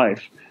entire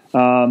life.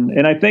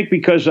 And I think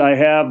because I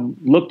have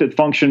looked at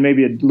function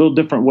maybe a little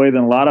different way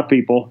than a lot of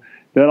people,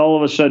 that all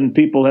of a sudden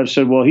people have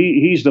said, well,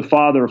 he's the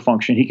father of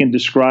function. He can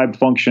describe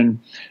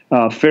function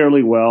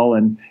fairly well.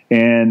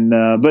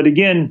 But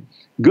again,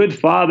 good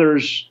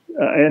fathers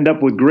end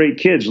up with great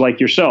kids like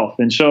yourself.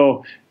 And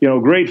so,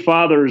 great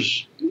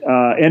fathers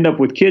end up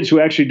with kids who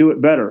actually do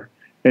it better.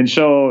 And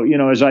so,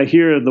 as I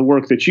hear the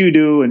work that you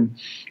do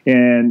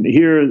and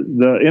hear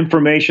the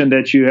information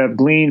that you have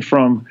gleaned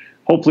from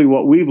hopefully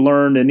what we've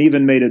learned and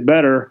even made it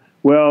better,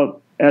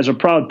 well, as a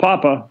proud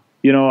papa,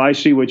 I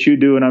see what you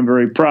do and I'm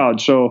very proud.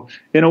 So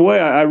in a way,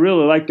 I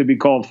really like to be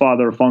called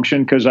father of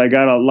function, because I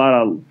got a lot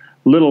of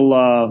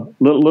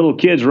little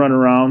kids running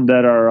around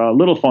that are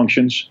little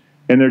functions,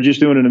 and they're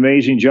just doing an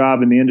amazing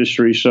job in the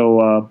industry.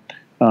 So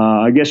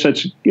I guess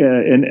that's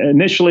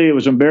initially it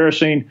was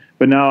embarrassing,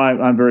 but now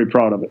I'm very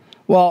proud of it.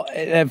 Well,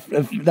 if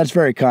that's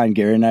very kind,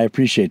 Gary, and I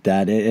appreciate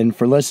that. And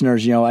for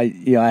listeners, I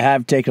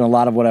have taken a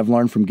lot of what I've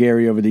learned from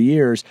Gary over the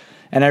years,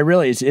 and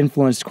it's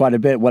influenced quite a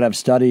bit what I've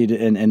studied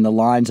and the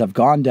lines I've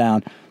gone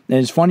down. And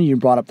it's funny you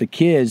brought up the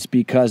kids,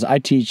 because I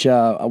teach 1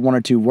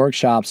 or 2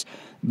 workshops,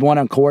 one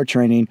on core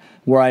training,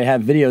 where I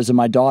have videos of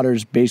my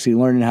daughters basically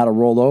learning how to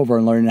roll over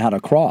and learning how to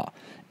crawl.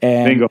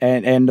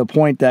 And the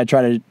point that I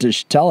try to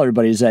tell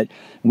everybody is that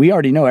we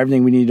already know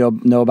everything we need to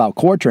know about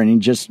core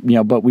training,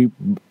 but we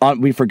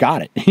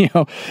forgot it.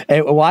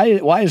 And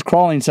why is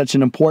crawling such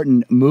an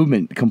important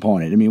movement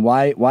component? I mean,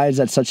 why is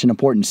that such an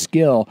important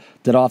skill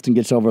that often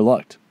gets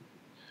overlooked?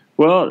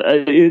 Well,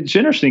 it's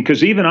interesting,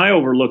 because even I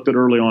overlooked it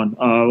early on.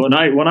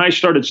 When I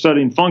started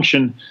studying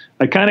function,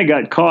 I kind of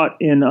got caught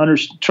in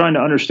trying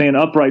to understand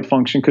upright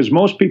function, because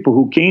most people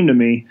who came to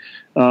me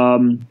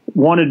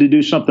wanted to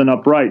do something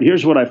upright.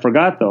 Here's what I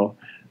forgot, though.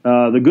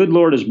 The good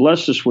Lord has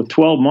blessed us with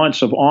 12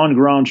 months of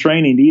on-ground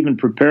training to even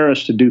prepare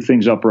us to do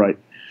things upright.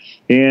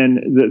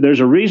 And there's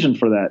a reason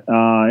for that.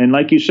 And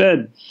like you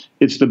said,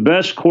 it's the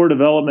best core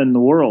development in the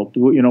world.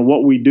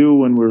 What we do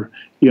when we're,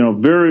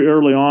 very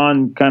early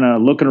on, kind of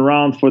looking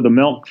around for the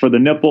milk, for the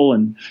nipple,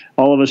 and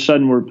all of a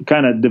sudden we're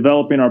kind of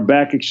developing our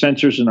back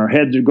extensors and our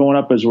heads are going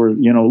up as we're,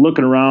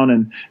 looking around.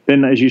 And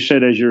then, as you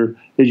said, as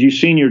you've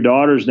seen your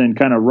daughters then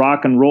kind of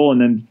rock and roll and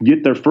then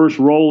get their first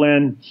roll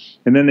in,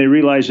 and then they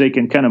realize they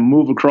can kind of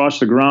move across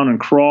the ground and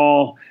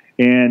crawl.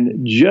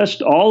 And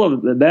just all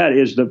of that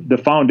is the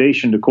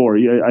foundation to core.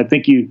 I don't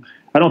think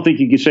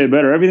you could say it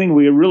better. Everything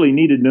we really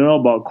needed to know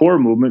about core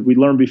movement, we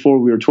learned before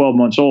we were 12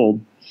 months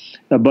old.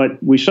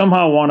 But we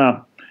somehow want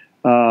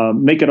to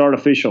make it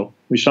artificial.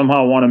 We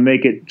somehow want to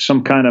make it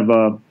some kind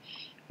of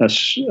a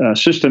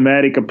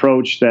systematic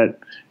approach that,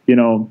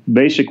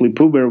 basically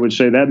Pooh Bear would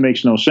say that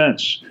makes no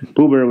sense.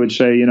 Pooh Bear would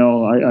say,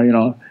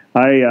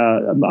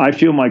 I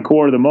feel my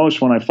core the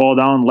most when I fall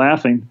down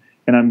laughing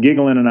and I'm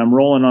giggling and I'm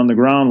rolling on the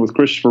ground with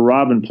Christopher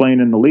Robin playing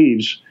in the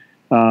leaves.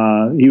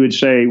 He would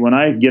say, when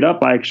I get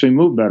up, I actually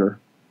move better.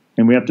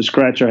 And we have to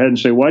scratch our head and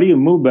say, why do you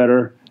move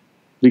better?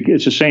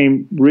 It's the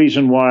same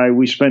reason why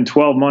we spend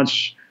 12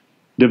 months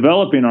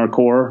developing our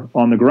core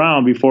on the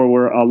ground before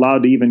we're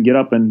allowed to even get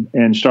up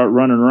and start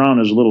running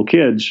around as little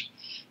kids.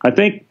 I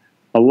think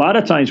a lot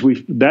of times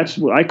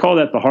I call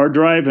that the hard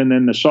drive, and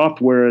then the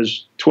software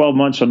is 12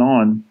 months and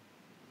on.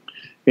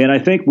 And I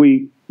think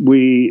we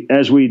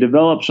as we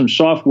develop some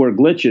software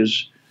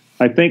glitches,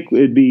 I think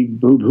it'd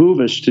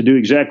behoove us to do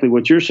exactly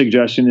what you're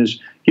suggesting,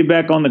 is get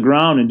back on the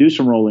ground and do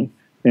some rolling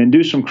and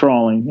do some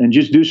crawling and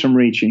just do some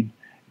reaching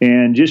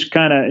and just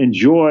kind of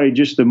enjoy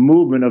just the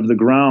movement of the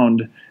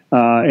ground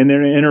and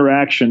their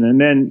interaction.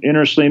 And then,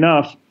 interestingly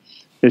enough,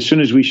 as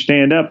soon as we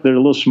stand up, there a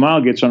little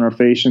smile gets on our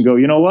face and go,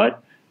 you know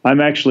what? I'm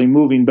actually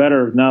moving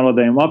better now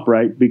that I'm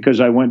upright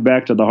because I went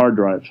back to the hard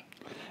drive.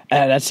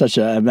 That's such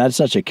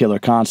a killer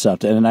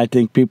concept, and I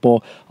think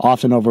people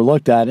often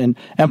overlook that, and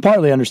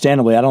partly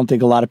understandably. I don't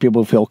think a lot of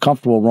people feel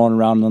comfortable rolling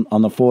around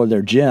on the floor of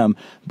their gym,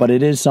 but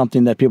it is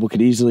something that people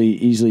could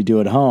easily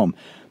do at home.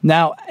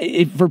 Now,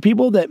 for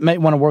people that might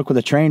want to work with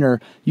a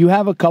trainer, you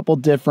have a couple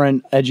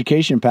different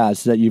education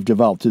paths that you've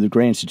developed through the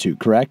Gray Institute,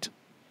 correct?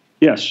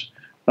 Yes.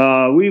 The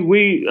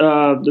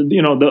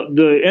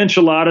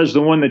enchilada is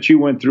the one that you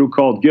went through,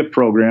 called GIFT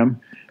program.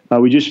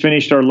 We just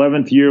finished our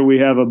 11th year. We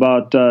have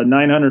about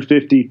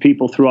 950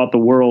 people throughout the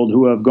world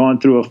who have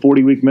gone through a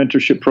 40-week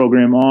mentorship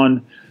program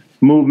on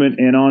movement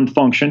and on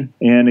function.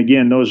 And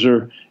again, those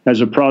are, as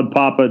a proud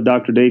papa,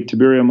 Dr. Dave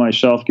Tiberio and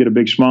myself get a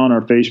big smile on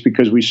our face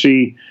because we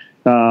see,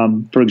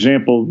 for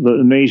example, the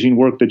amazing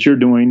work that you're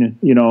doing,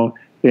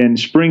 and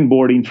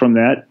springboarding from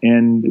that,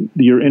 and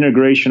your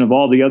integration of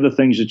all the other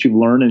things that you've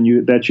learned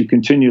and that you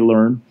continue to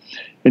learn.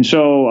 And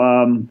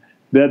so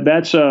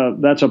that's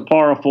a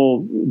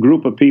powerful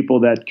group of people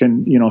that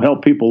can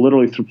help people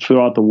literally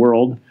throughout the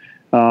world.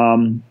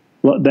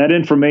 That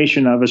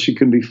information obviously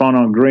can be found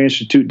on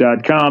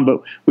grayinstitute.com,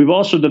 but we've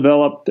also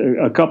developed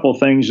a couple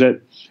of things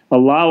that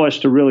allow us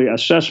to really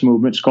assess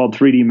movement. It's called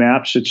 3D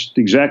maps. It's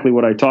exactly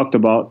what I talked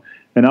about,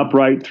 an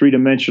upright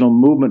three-dimensional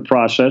movement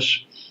process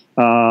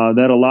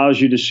that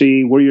allows you to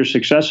see where your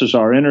successes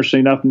are.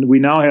 Interesting enough, we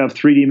now have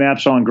 3D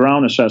maps on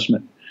ground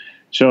assessment.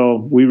 So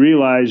we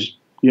realize,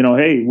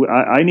 hey,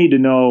 I need to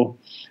know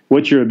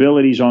what your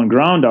abilities on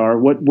ground are,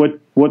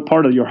 what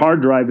part of your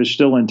hard drive is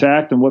still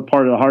intact and what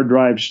part of the hard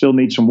drive still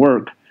needs some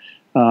work.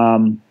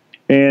 And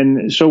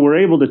so we're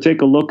able to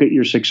take a look at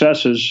your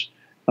successes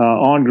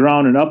on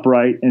ground and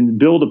upright and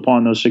build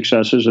upon those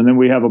successes. And then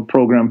we have a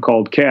program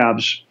called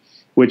CABS,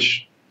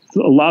 which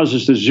allows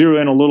us to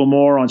zero in a little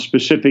more on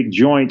specific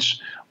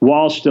joints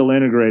while still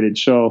integrated.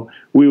 So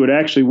we would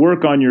actually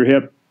work on your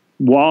hip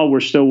while we're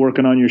still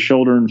working on your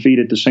shoulder and feet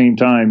at the same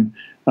time,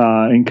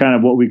 in kind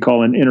of what we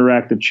call an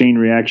interactive chain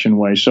reaction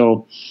way.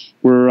 So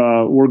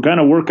we're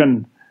kind of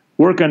working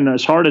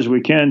as hard as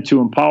we can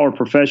to empower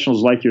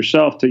professionals like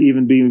yourself to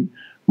even be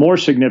more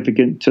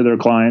significant to their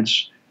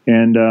clients,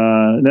 and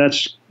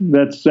that's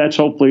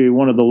hopefully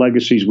one of the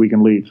legacies we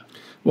can leave.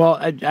 Well,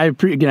 I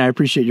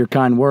appreciate your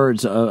kind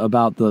words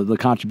about the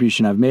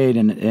contribution I've made,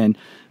 and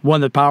one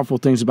of the powerful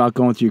things about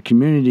going through your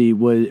community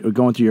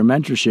going through your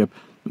mentorship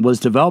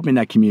was developing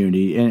that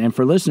community. And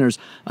for listeners,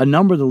 a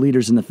number of the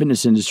leaders in the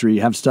fitness industry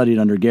have studied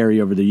under Gary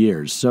over the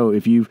years. So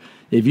if you've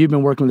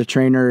been working with a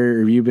trainer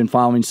or you've been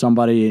following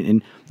somebody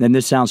and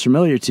this sounds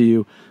familiar to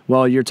you,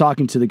 well, you're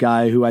talking to the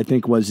guy who I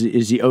think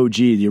is the OG,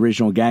 the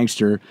original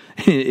gangster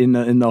in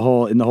the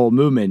whole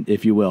movement,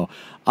 if you will.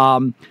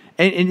 And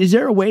is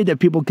there a way that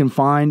people can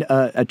find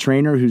a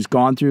trainer who's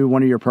gone through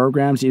one of your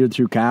programs, either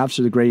through CAFS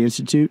or the Gray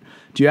Institute?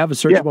 Do you have a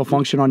searchable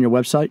function on your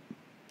website?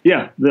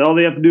 Yeah. All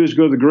they have to do is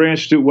go to the Gray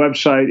Institute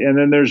website, and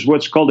then there's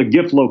what's called a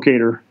gift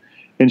locator.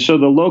 And so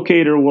the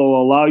locator will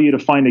allow you to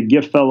find a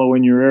gift fellow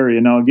in your area.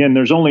 Now, again,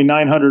 there's only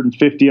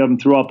 950 of them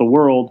throughout the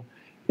world.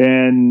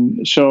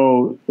 And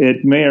so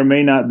it may or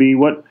may not be.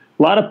 What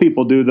a lot of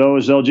people do, though,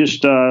 is they'll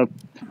just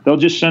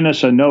send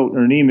us a note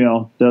or an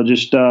email. They'll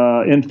just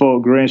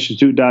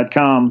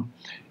info@grayinstitute.com,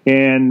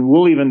 and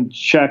we'll even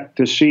check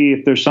to see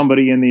if there's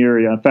somebody in the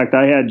area. In fact,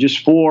 I had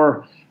just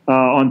 4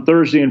 on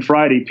Thursday and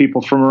Friday,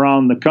 people from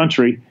around the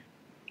country,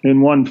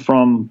 and one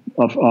from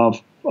a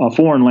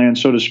foreign land,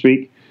 so to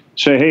speak,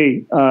 say,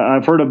 hey,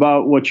 I've heard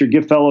about what your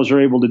gift fellows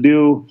are able to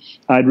do.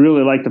 I'd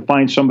really like to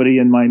find somebody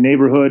in my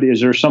neighborhood.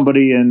 Is there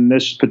somebody in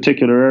this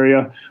particular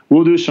area?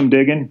 We'll do some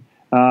digging.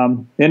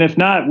 And if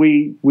not,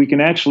 we can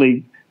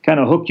actually kind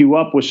of hook you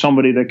up with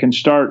somebody that can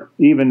start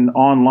even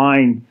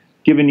online,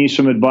 giving you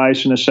some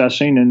advice and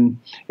assessing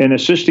and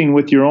assisting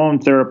with your own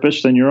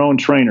therapist and your own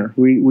trainer.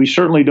 We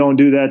certainly don't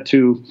do that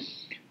to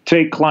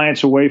take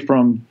clients away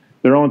from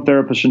their own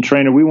therapist and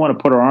trainer. We want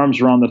to put our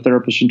arms around the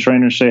therapist and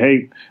trainer and say,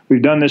 hey,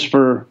 we've done this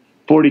for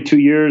 42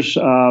 years.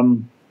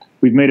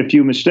 We've made a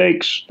few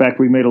mistakes. In fact,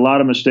 we've made a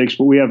lot of mistakes,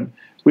 but we have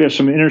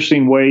some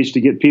interesting ways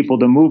to get people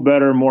to move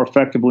better, more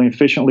effectively,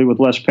 efficiently, with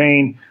less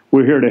pain.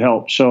 We're here to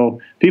help.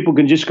 So people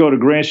can just go to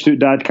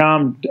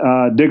grayinstitute.com,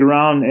 dig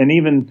around, and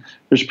even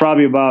there's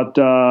probably about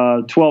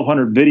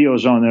 1,200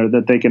 videos on there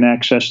that they can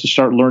access to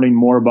start learning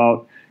more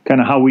about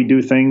kind of how we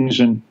do things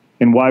and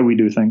why we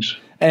do things.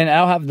 And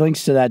I'll have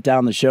links to that down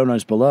in the show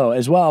notes below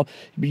as well.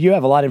 You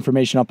have a lot of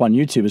information up on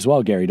YouTube as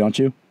well, Gary, don't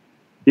you?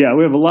 Yeah,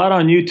 we have a lot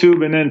on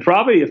YouTube. And then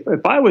probably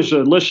if I was a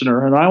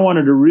listener and I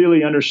wanted to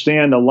really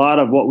understand a lot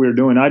of what we're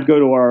doing, I'd go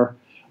to our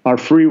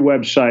free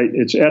website.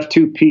 It's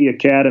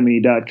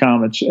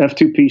f2pacademy.com. It's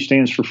F2P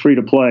stands for free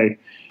to play.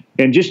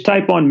 and just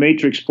type on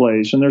matrix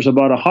plays. And there's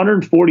about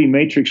 140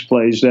 matrix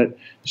plays that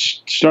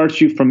starts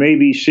you from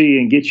ABC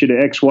and gets you to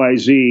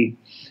XYZ.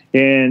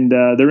 And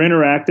they're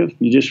interactive.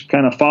 You just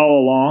kind of follow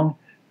along.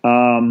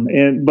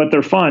 But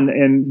they're fun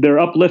and they're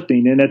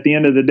uplifting. And at the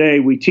end of the day,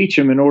 we teach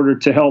them in order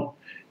to help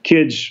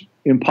kids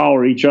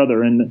empower each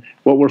other. And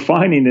what we're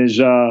finding is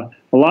a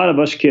lot of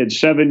us kids,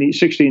 60 and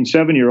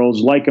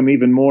 7-year-olds, like them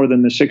even more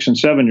than the 6 and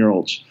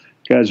 7-year-olds,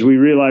 because we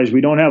realize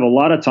we don't have a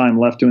lot of time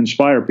left to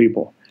inspire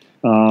people.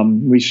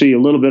 We see a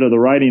little bit of the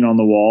writing on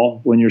the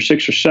wall. When you're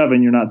 6 or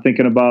 7, you're not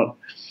thinking about,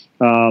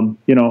 when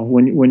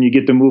you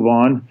get to move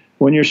on.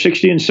 When you're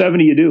 60 and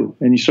 70, you do.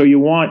 And so you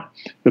want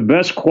the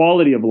best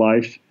quality of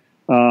life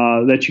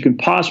that you can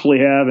possibly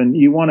have, and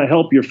you want to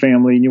help your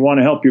family, and you want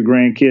to help your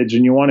grandkids,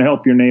 and you want to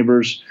help your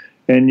neighbors,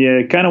 and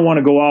you kind of want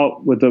to go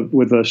out with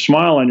a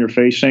smile on your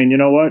face saying, you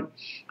know what,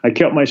 I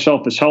kept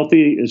myself as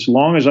healthy as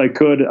long as I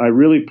could. I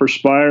really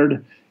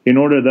perspired in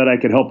order that I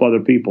could help other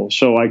people,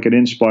 so I could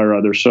inspire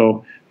others.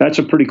 So that's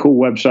a pretty cool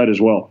website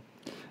as well.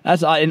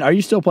 And are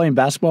you still playing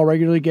basketball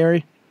regularly,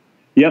 Gary?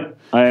 Yep,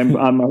 I am.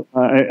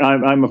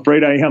 I'm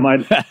afraid I am. I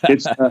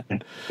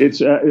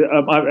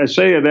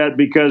say that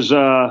because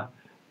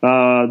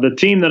the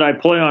team that I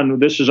play on,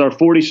 this is our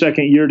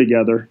 42nd year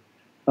together,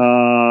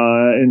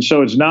 and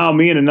so it's now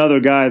me and another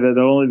guy that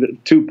are only the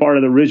two part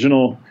of the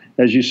original,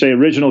 as you say,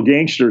 original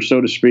gangster, so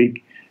to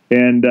speak.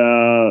 And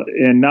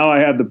now I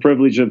have the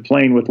privilege of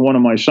playing with one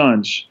of my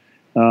sons.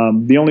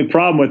 The only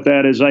problem with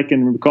that is I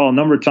can recall a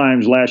number of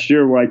times last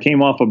year where I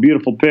came off a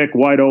beautiful pick,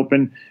 wide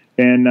open,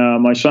 and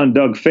my son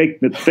Doug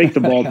faked the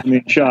ball to me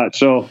and shot.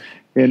 So,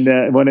 and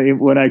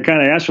when I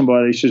kind of asked him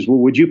about it, he says, "Well,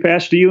 would you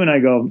pass to you?" And I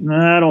go,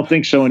 "Nah, I don't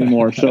think so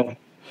anymore." So,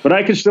 but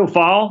I can still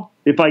foul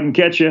if I can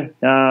catch you.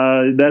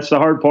 That's the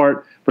hard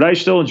part. But I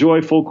still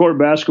enjoy full court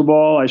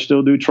basketball. I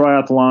still do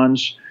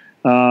triathlons.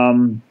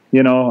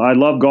 I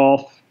love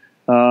golf.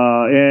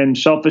 And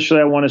selfishly,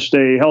 I want to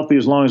stay healthy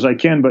as long as I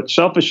can. But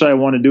selfishly, I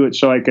want to do it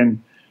so I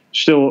can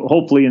still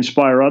hopefully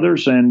inspire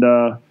others and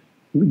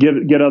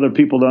get other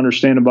people to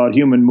understand about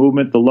human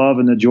movement, the love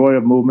and the joy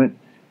of movement,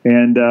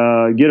 and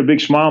get a big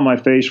smile on my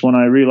face when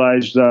I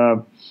realized,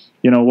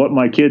 what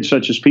my kids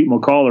such as Pete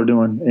McCall are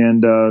doing,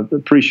 and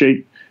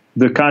appreciate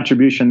the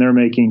contribution they're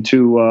making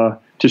to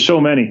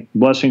so many,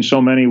 blessing so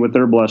many with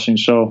their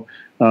blessings. So,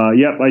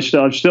 I'm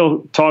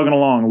still togging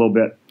along a little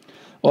bit.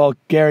 Well,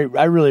 Gary,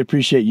 I really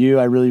appreciate you.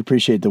 I really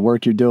appreciate the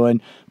work you're doing.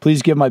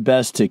 Please give my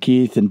best to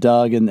Keith and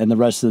Doug and the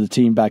rest of the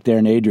team back there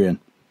in Adrian.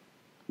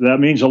 That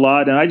means a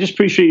lot. And I just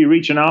appreciate you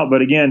reaching out.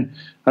 But again,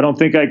 I don't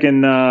think I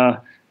can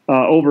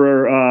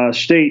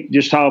overstate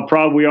just how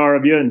proud we are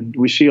of you. And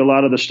we see a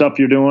lot of the stuff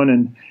you're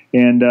doing.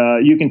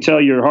 And you can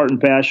tell your heart and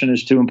passion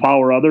is to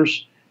empower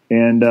others.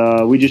 And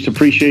we just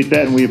appreciate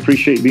that. And we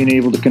appreciate being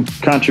able to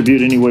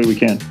contribute any way we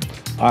can.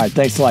 All right.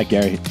 Thanks a lot,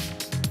 Gary.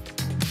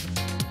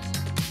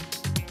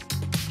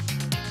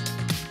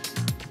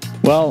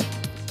 Well,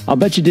 I'll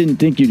bet you didn't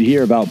think you'd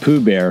hear about Poo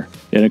Bear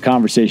in a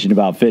conversation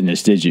about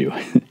fitness, did you?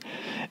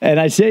 And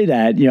I say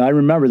that, I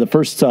remember the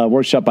first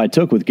workshop I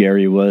took with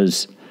Gary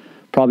was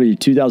probably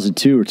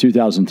 2002 or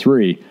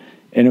 2003.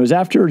 And it was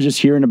after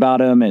just hearing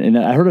about him, and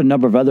I heard a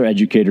number of other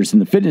educators in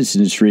the fitness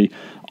industry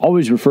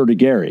always refer to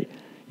Gary.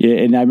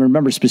 And I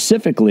remember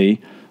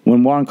specifically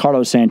when Juan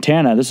Carlos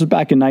Santana, this was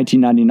back in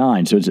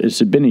 1999, so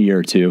it's been a year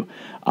or two.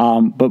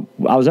 But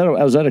I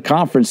was at a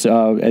conference,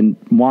 and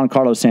Juan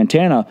Carlos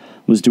Santana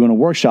was doing a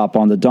workshop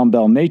on the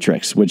dumbbell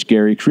matrix, which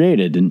Gary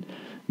created, and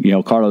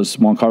Juan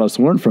Carlos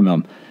learned from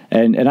him.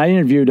 And I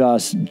interviewed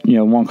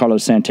Juan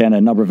Carlos Santana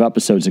a number of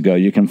episodes ago.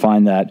 You can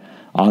find that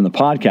on the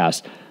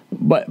podcast.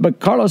 But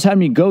Carlos had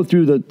me go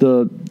through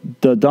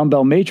the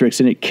dumbbell matrix,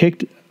 and it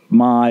kicked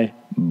my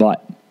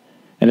butt.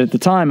 And at the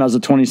time, I was a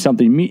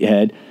 20-something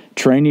meathead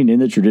training in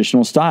the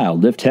traditional style,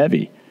 lift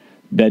heavy,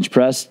 bench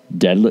press,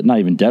 deadlift, not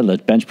even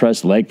deadlift, bench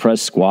press, leg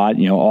press, squat,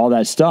 all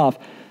that stuff.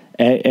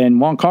 And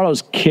Juan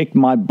Carlos kicked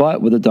my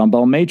butt with a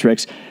dumbbell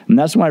matrix. And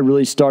that's when I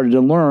really started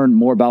to learn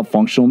more about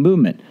functional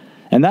movement.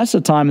 And that's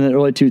the time in the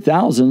early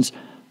 2000s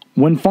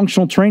when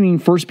functional training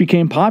first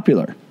became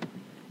popular.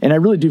 And I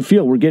really do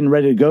feel we're getting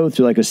ready to go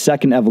through like a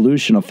second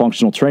evolution of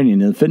functional training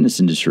in the fitness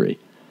industry.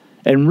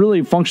 And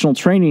really, functional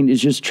training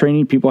is just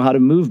training people how to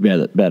move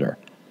better.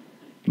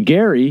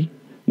 Gary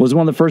was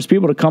one of the first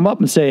people to come up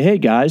and say, hey,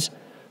 guys,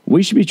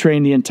 we should be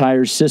training the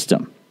entire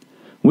system.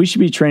 We should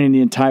be training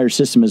the entire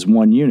system as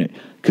one unit.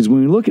 Because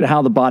when we look at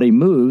how the body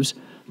moves,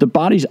 the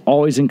body's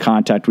always in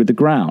contact with the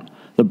ground.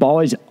 The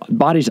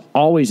body's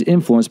always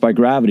influenced by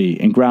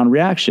gravity and ground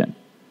reaction.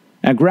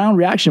 And ground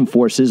reaction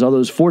forces are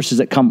those forces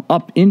that come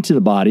up into the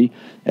body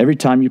every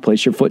time you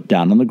place your foot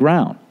down on the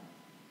ground.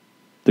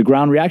 The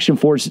ground reaction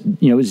force,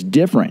 is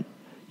different.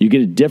 You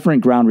get a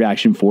different ground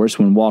reaction force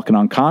when walking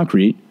on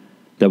concrete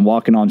than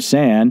walking on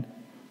sand,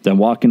 than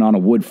walking on a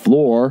wood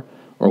floor,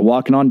 or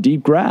walking on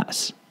deep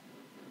grass.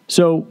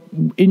 So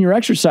in your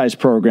exercise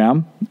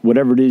program,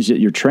 whatever it is that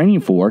you're training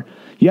for,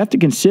 you have to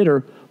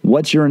consider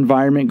what's your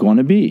environment going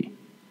to be.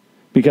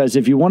 Because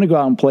if you want to go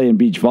out and play in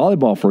beach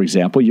volleyball, for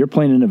example, you're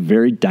playing in a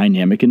very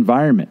dynamic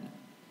environment.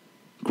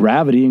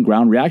 gravity and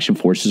ground reaction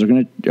forces are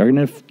going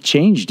to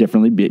change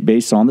differently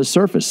based on the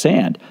surface,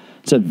 sand.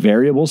 It's a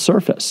variable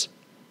surface.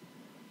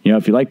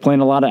 If you like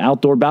playing a lot of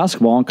outdoor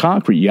basketball on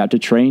concrete, you have to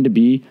train to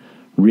be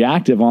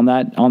reactive on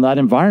that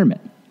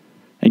environment.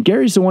 And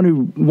Gary's one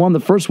of the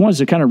first ones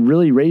to kind of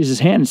really raise his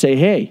hand and say,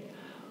 hey,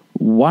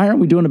 why aren't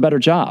we doing a better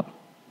job?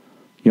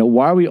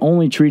 Why are we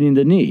only treating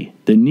the knee?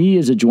 The knee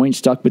is a joint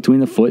stuck between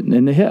the foot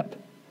and the hip.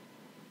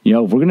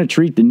 If we're going to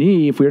treat the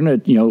knee, if we're going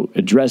to,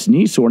 address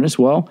knee soreness,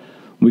 well,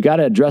 we got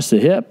to address the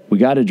hip, we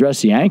got to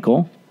address the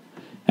ankle,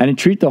 and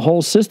treat the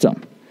whole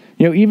system.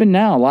 Even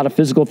now, a lot of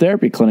physical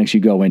therapy clinics you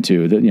go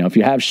into, if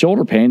you have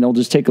shoulder pain, they'll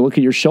just take a look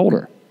at your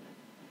shoulder.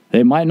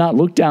 They might not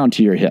look down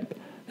to your hip.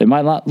 They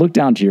might not look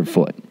down to your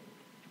foot.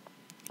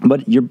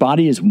 But your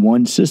body is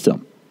one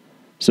system.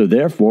 So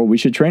therefore, we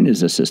should train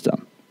as a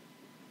system.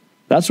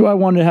 That's why I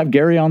wanted to have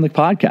Gary on the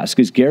podcast,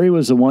 because Gary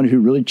was the one who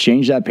really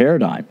changed that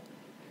paradigm.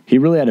 He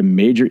really had a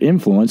major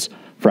influence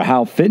for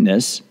how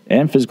fitness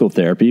and physical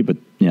therapy, but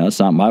it's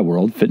not my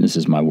world. Fitness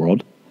is my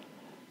world.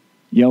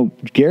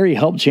 Gary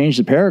helped change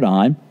the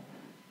paradigm,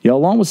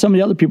 along with some of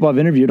the other people I've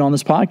interviewed on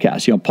this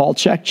podcast. Paul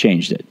Chek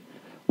changed it.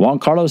 Juan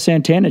Carlos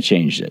Santana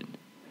changed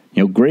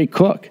it. Gray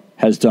Cook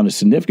has done a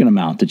significant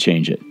amount to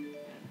change it.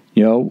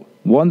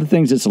 One of the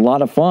things that's a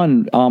lot of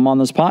fun on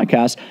this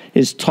podcast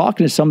is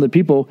talking to some of the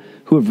people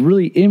who have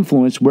really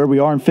influenced where we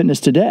are in fitness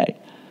today.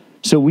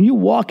 So when you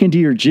walk into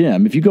your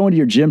gym, if you go into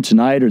your gym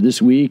tonight or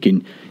this week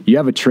and you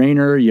have a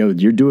trainer,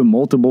 you're doing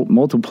multiple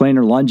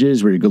planar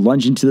lunges where you're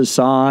lunging to the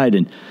side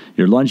and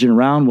you're lunging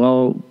around,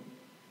 well,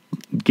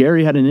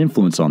 Gary had an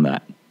influence on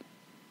that.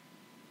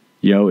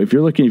 If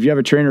you have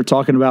a trainer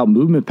talking about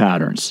movement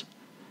patterns,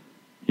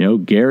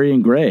 Gary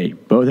and Gray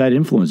both had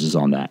influences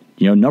on that.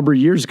 A number of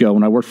years ago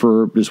when I worked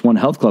for this one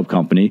health club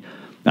company,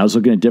 I was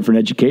looking at different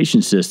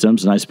education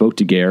systems, and I spoke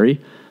to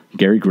Gary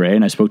Gray,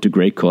 and I spoke to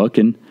Gray Cook,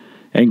 and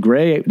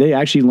Gray, they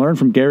actually learned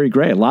from Gary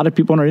Gray. A lot of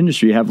people in our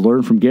industry have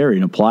learned from Gary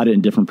and applied it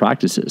in different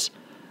practices.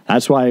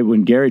 That's why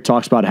when Gary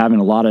talks about having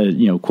a lot of,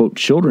 quote,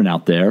 children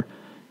out there,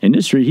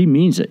 industry, he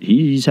means it.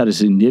 He's had a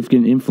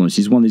significant influence.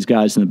 He's one of these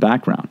guys in the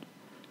background.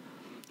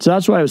 So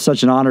that's why it was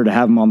such an honor to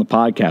have him on the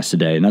podcast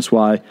today. And that's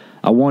why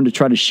I wanted to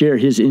try to share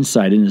his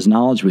insight and his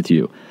knowledge with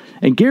you.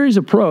 And Gary's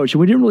approach,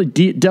 and we didn't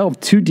really delve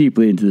too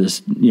deeply into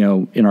this,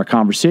 in our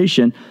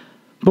conversation,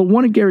 but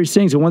one of Gary's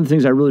things, and one of the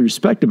things I really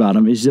respect about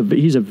him, is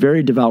he's a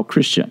very devout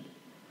Christian.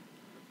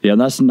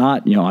 That's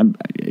not, I'm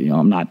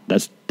not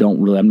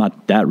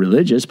that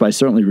religious, but I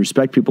certainly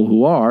respect people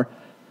who are.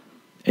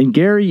 And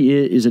Gary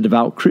is a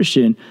devout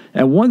Christian.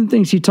 And one of the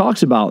things he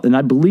talks about, and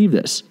I believe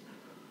this,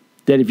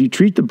 that if you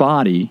treat the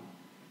body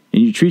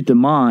and you treat the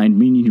mind,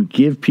 meaning you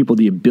give people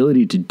the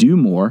ability to do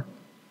more,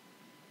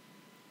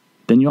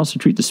 then you also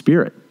treat the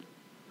spirit.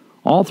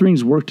 All three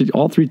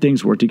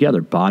things work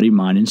together: body,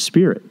 mind, and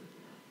spirit.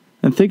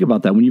 And think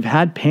about that. When you've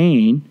had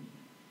pain,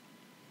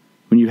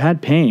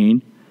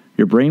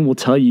 your brain will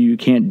tell you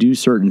can't do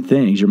certain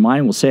things. Your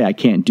mind will say, I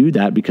can't do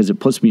that because it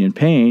puts me in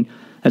pain.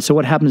 And so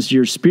what happens to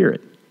your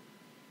spirit?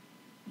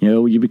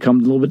 You become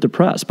a little bit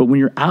depressed. But when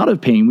you're out of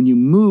pain, when you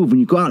move,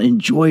 when you go out and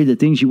enjoy the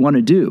things you want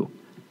to do,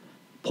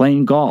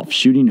 playing golf,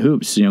 shooting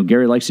hoops,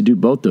 Gary likes to do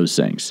both those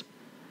things.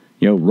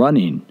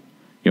 Running,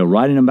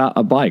 riding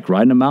a bike,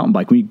 riding a mountain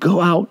bike. When you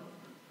go out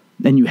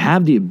and you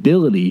have the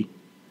ability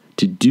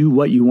to do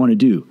what you want to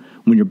do,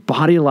 when your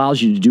body allows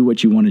you to do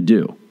what you want to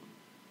do,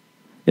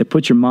 it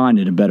puts your mind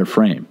in a better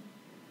frame.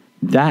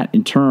 That,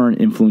 in turn,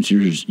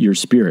 influences your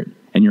spirit,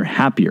 and you're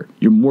happier,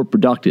 you're more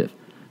productive,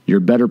 you're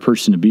a better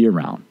person to be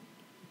around.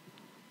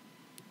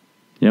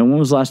 When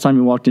was the last time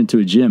you walked into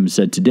a gym and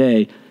said,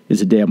 today is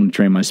the day I'm going to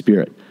train my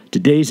spirit.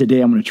 Today's the day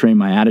I'm going to train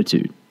my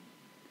attitude.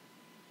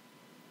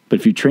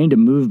 But if you train to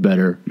move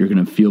better, you're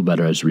going to feel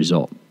better as a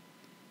result.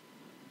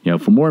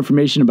 For more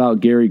information about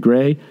Gary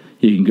Gray,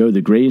 you can go to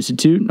the Gray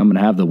Institute. I'm going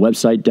to have the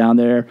website down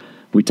there.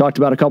 We talked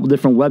about a couple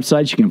different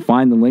websites. You can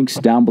find the links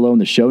down below in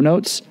the show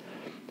notes.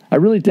 I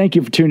really thank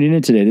you for tuning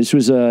in today. This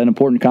was an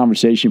important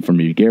conversation for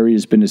me. Gary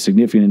has been a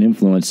significant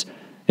influence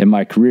in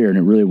my career, and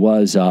it really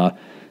was.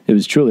 It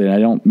was truly, and I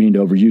don't mean to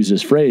overuse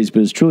this phrase,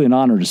 but it's truly an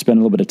honor to spend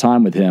a little bit of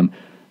time with him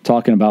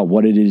talking about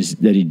what it is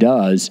that he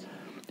does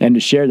and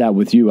to share that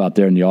with you out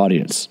there in the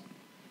audience.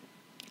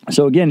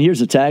 So again, here's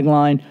the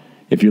tagline.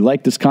 If you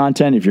like this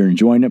content, if you're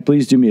enjoying it,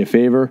 please do me a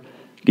favor.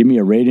 Give me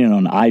a rating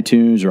on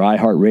iTunes or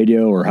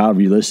iHeartRadio or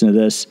however you listen to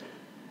this,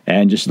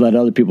 and just let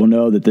other people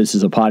know that this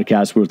is a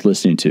podcast worth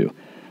listening to.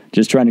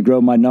 Just trying to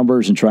grow my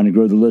numbers and trying to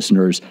grow the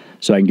listeners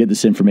so I can get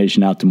this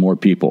information out to more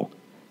people.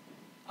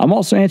 I'm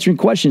also answering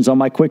questions on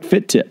my quick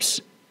fit tips.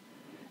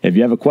 If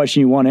you have a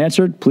question you want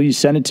answered, please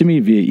send it to me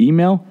via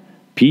email,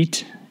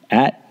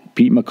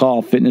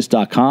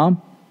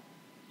 pete@PeteMcCallFitness.com.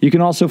 You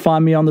can also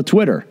find me on the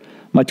Twitter.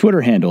 My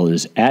Twitter handle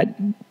is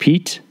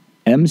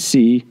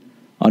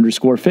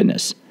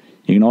 @PeteMC_fitness.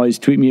 You can always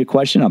tweet me a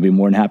question. I'll be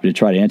more than happy to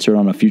try to answer it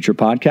on a future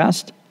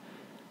podcast.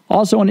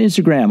 Also on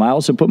Instagram, I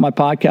also put my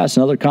podcast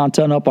and other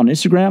content up on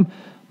Instagram.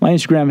 My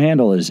Instagram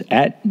handle is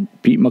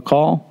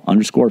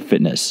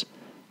 @PeteMcCall_fitness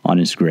on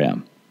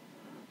Instagram.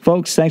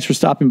 Folks, thanks for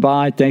stopping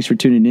by. Thanks for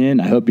tuning in.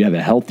 I hope you have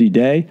a healthy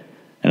day,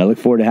 and I look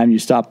forward to having you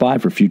stop by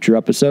for future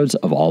episodes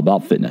of All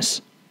About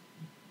Fitness.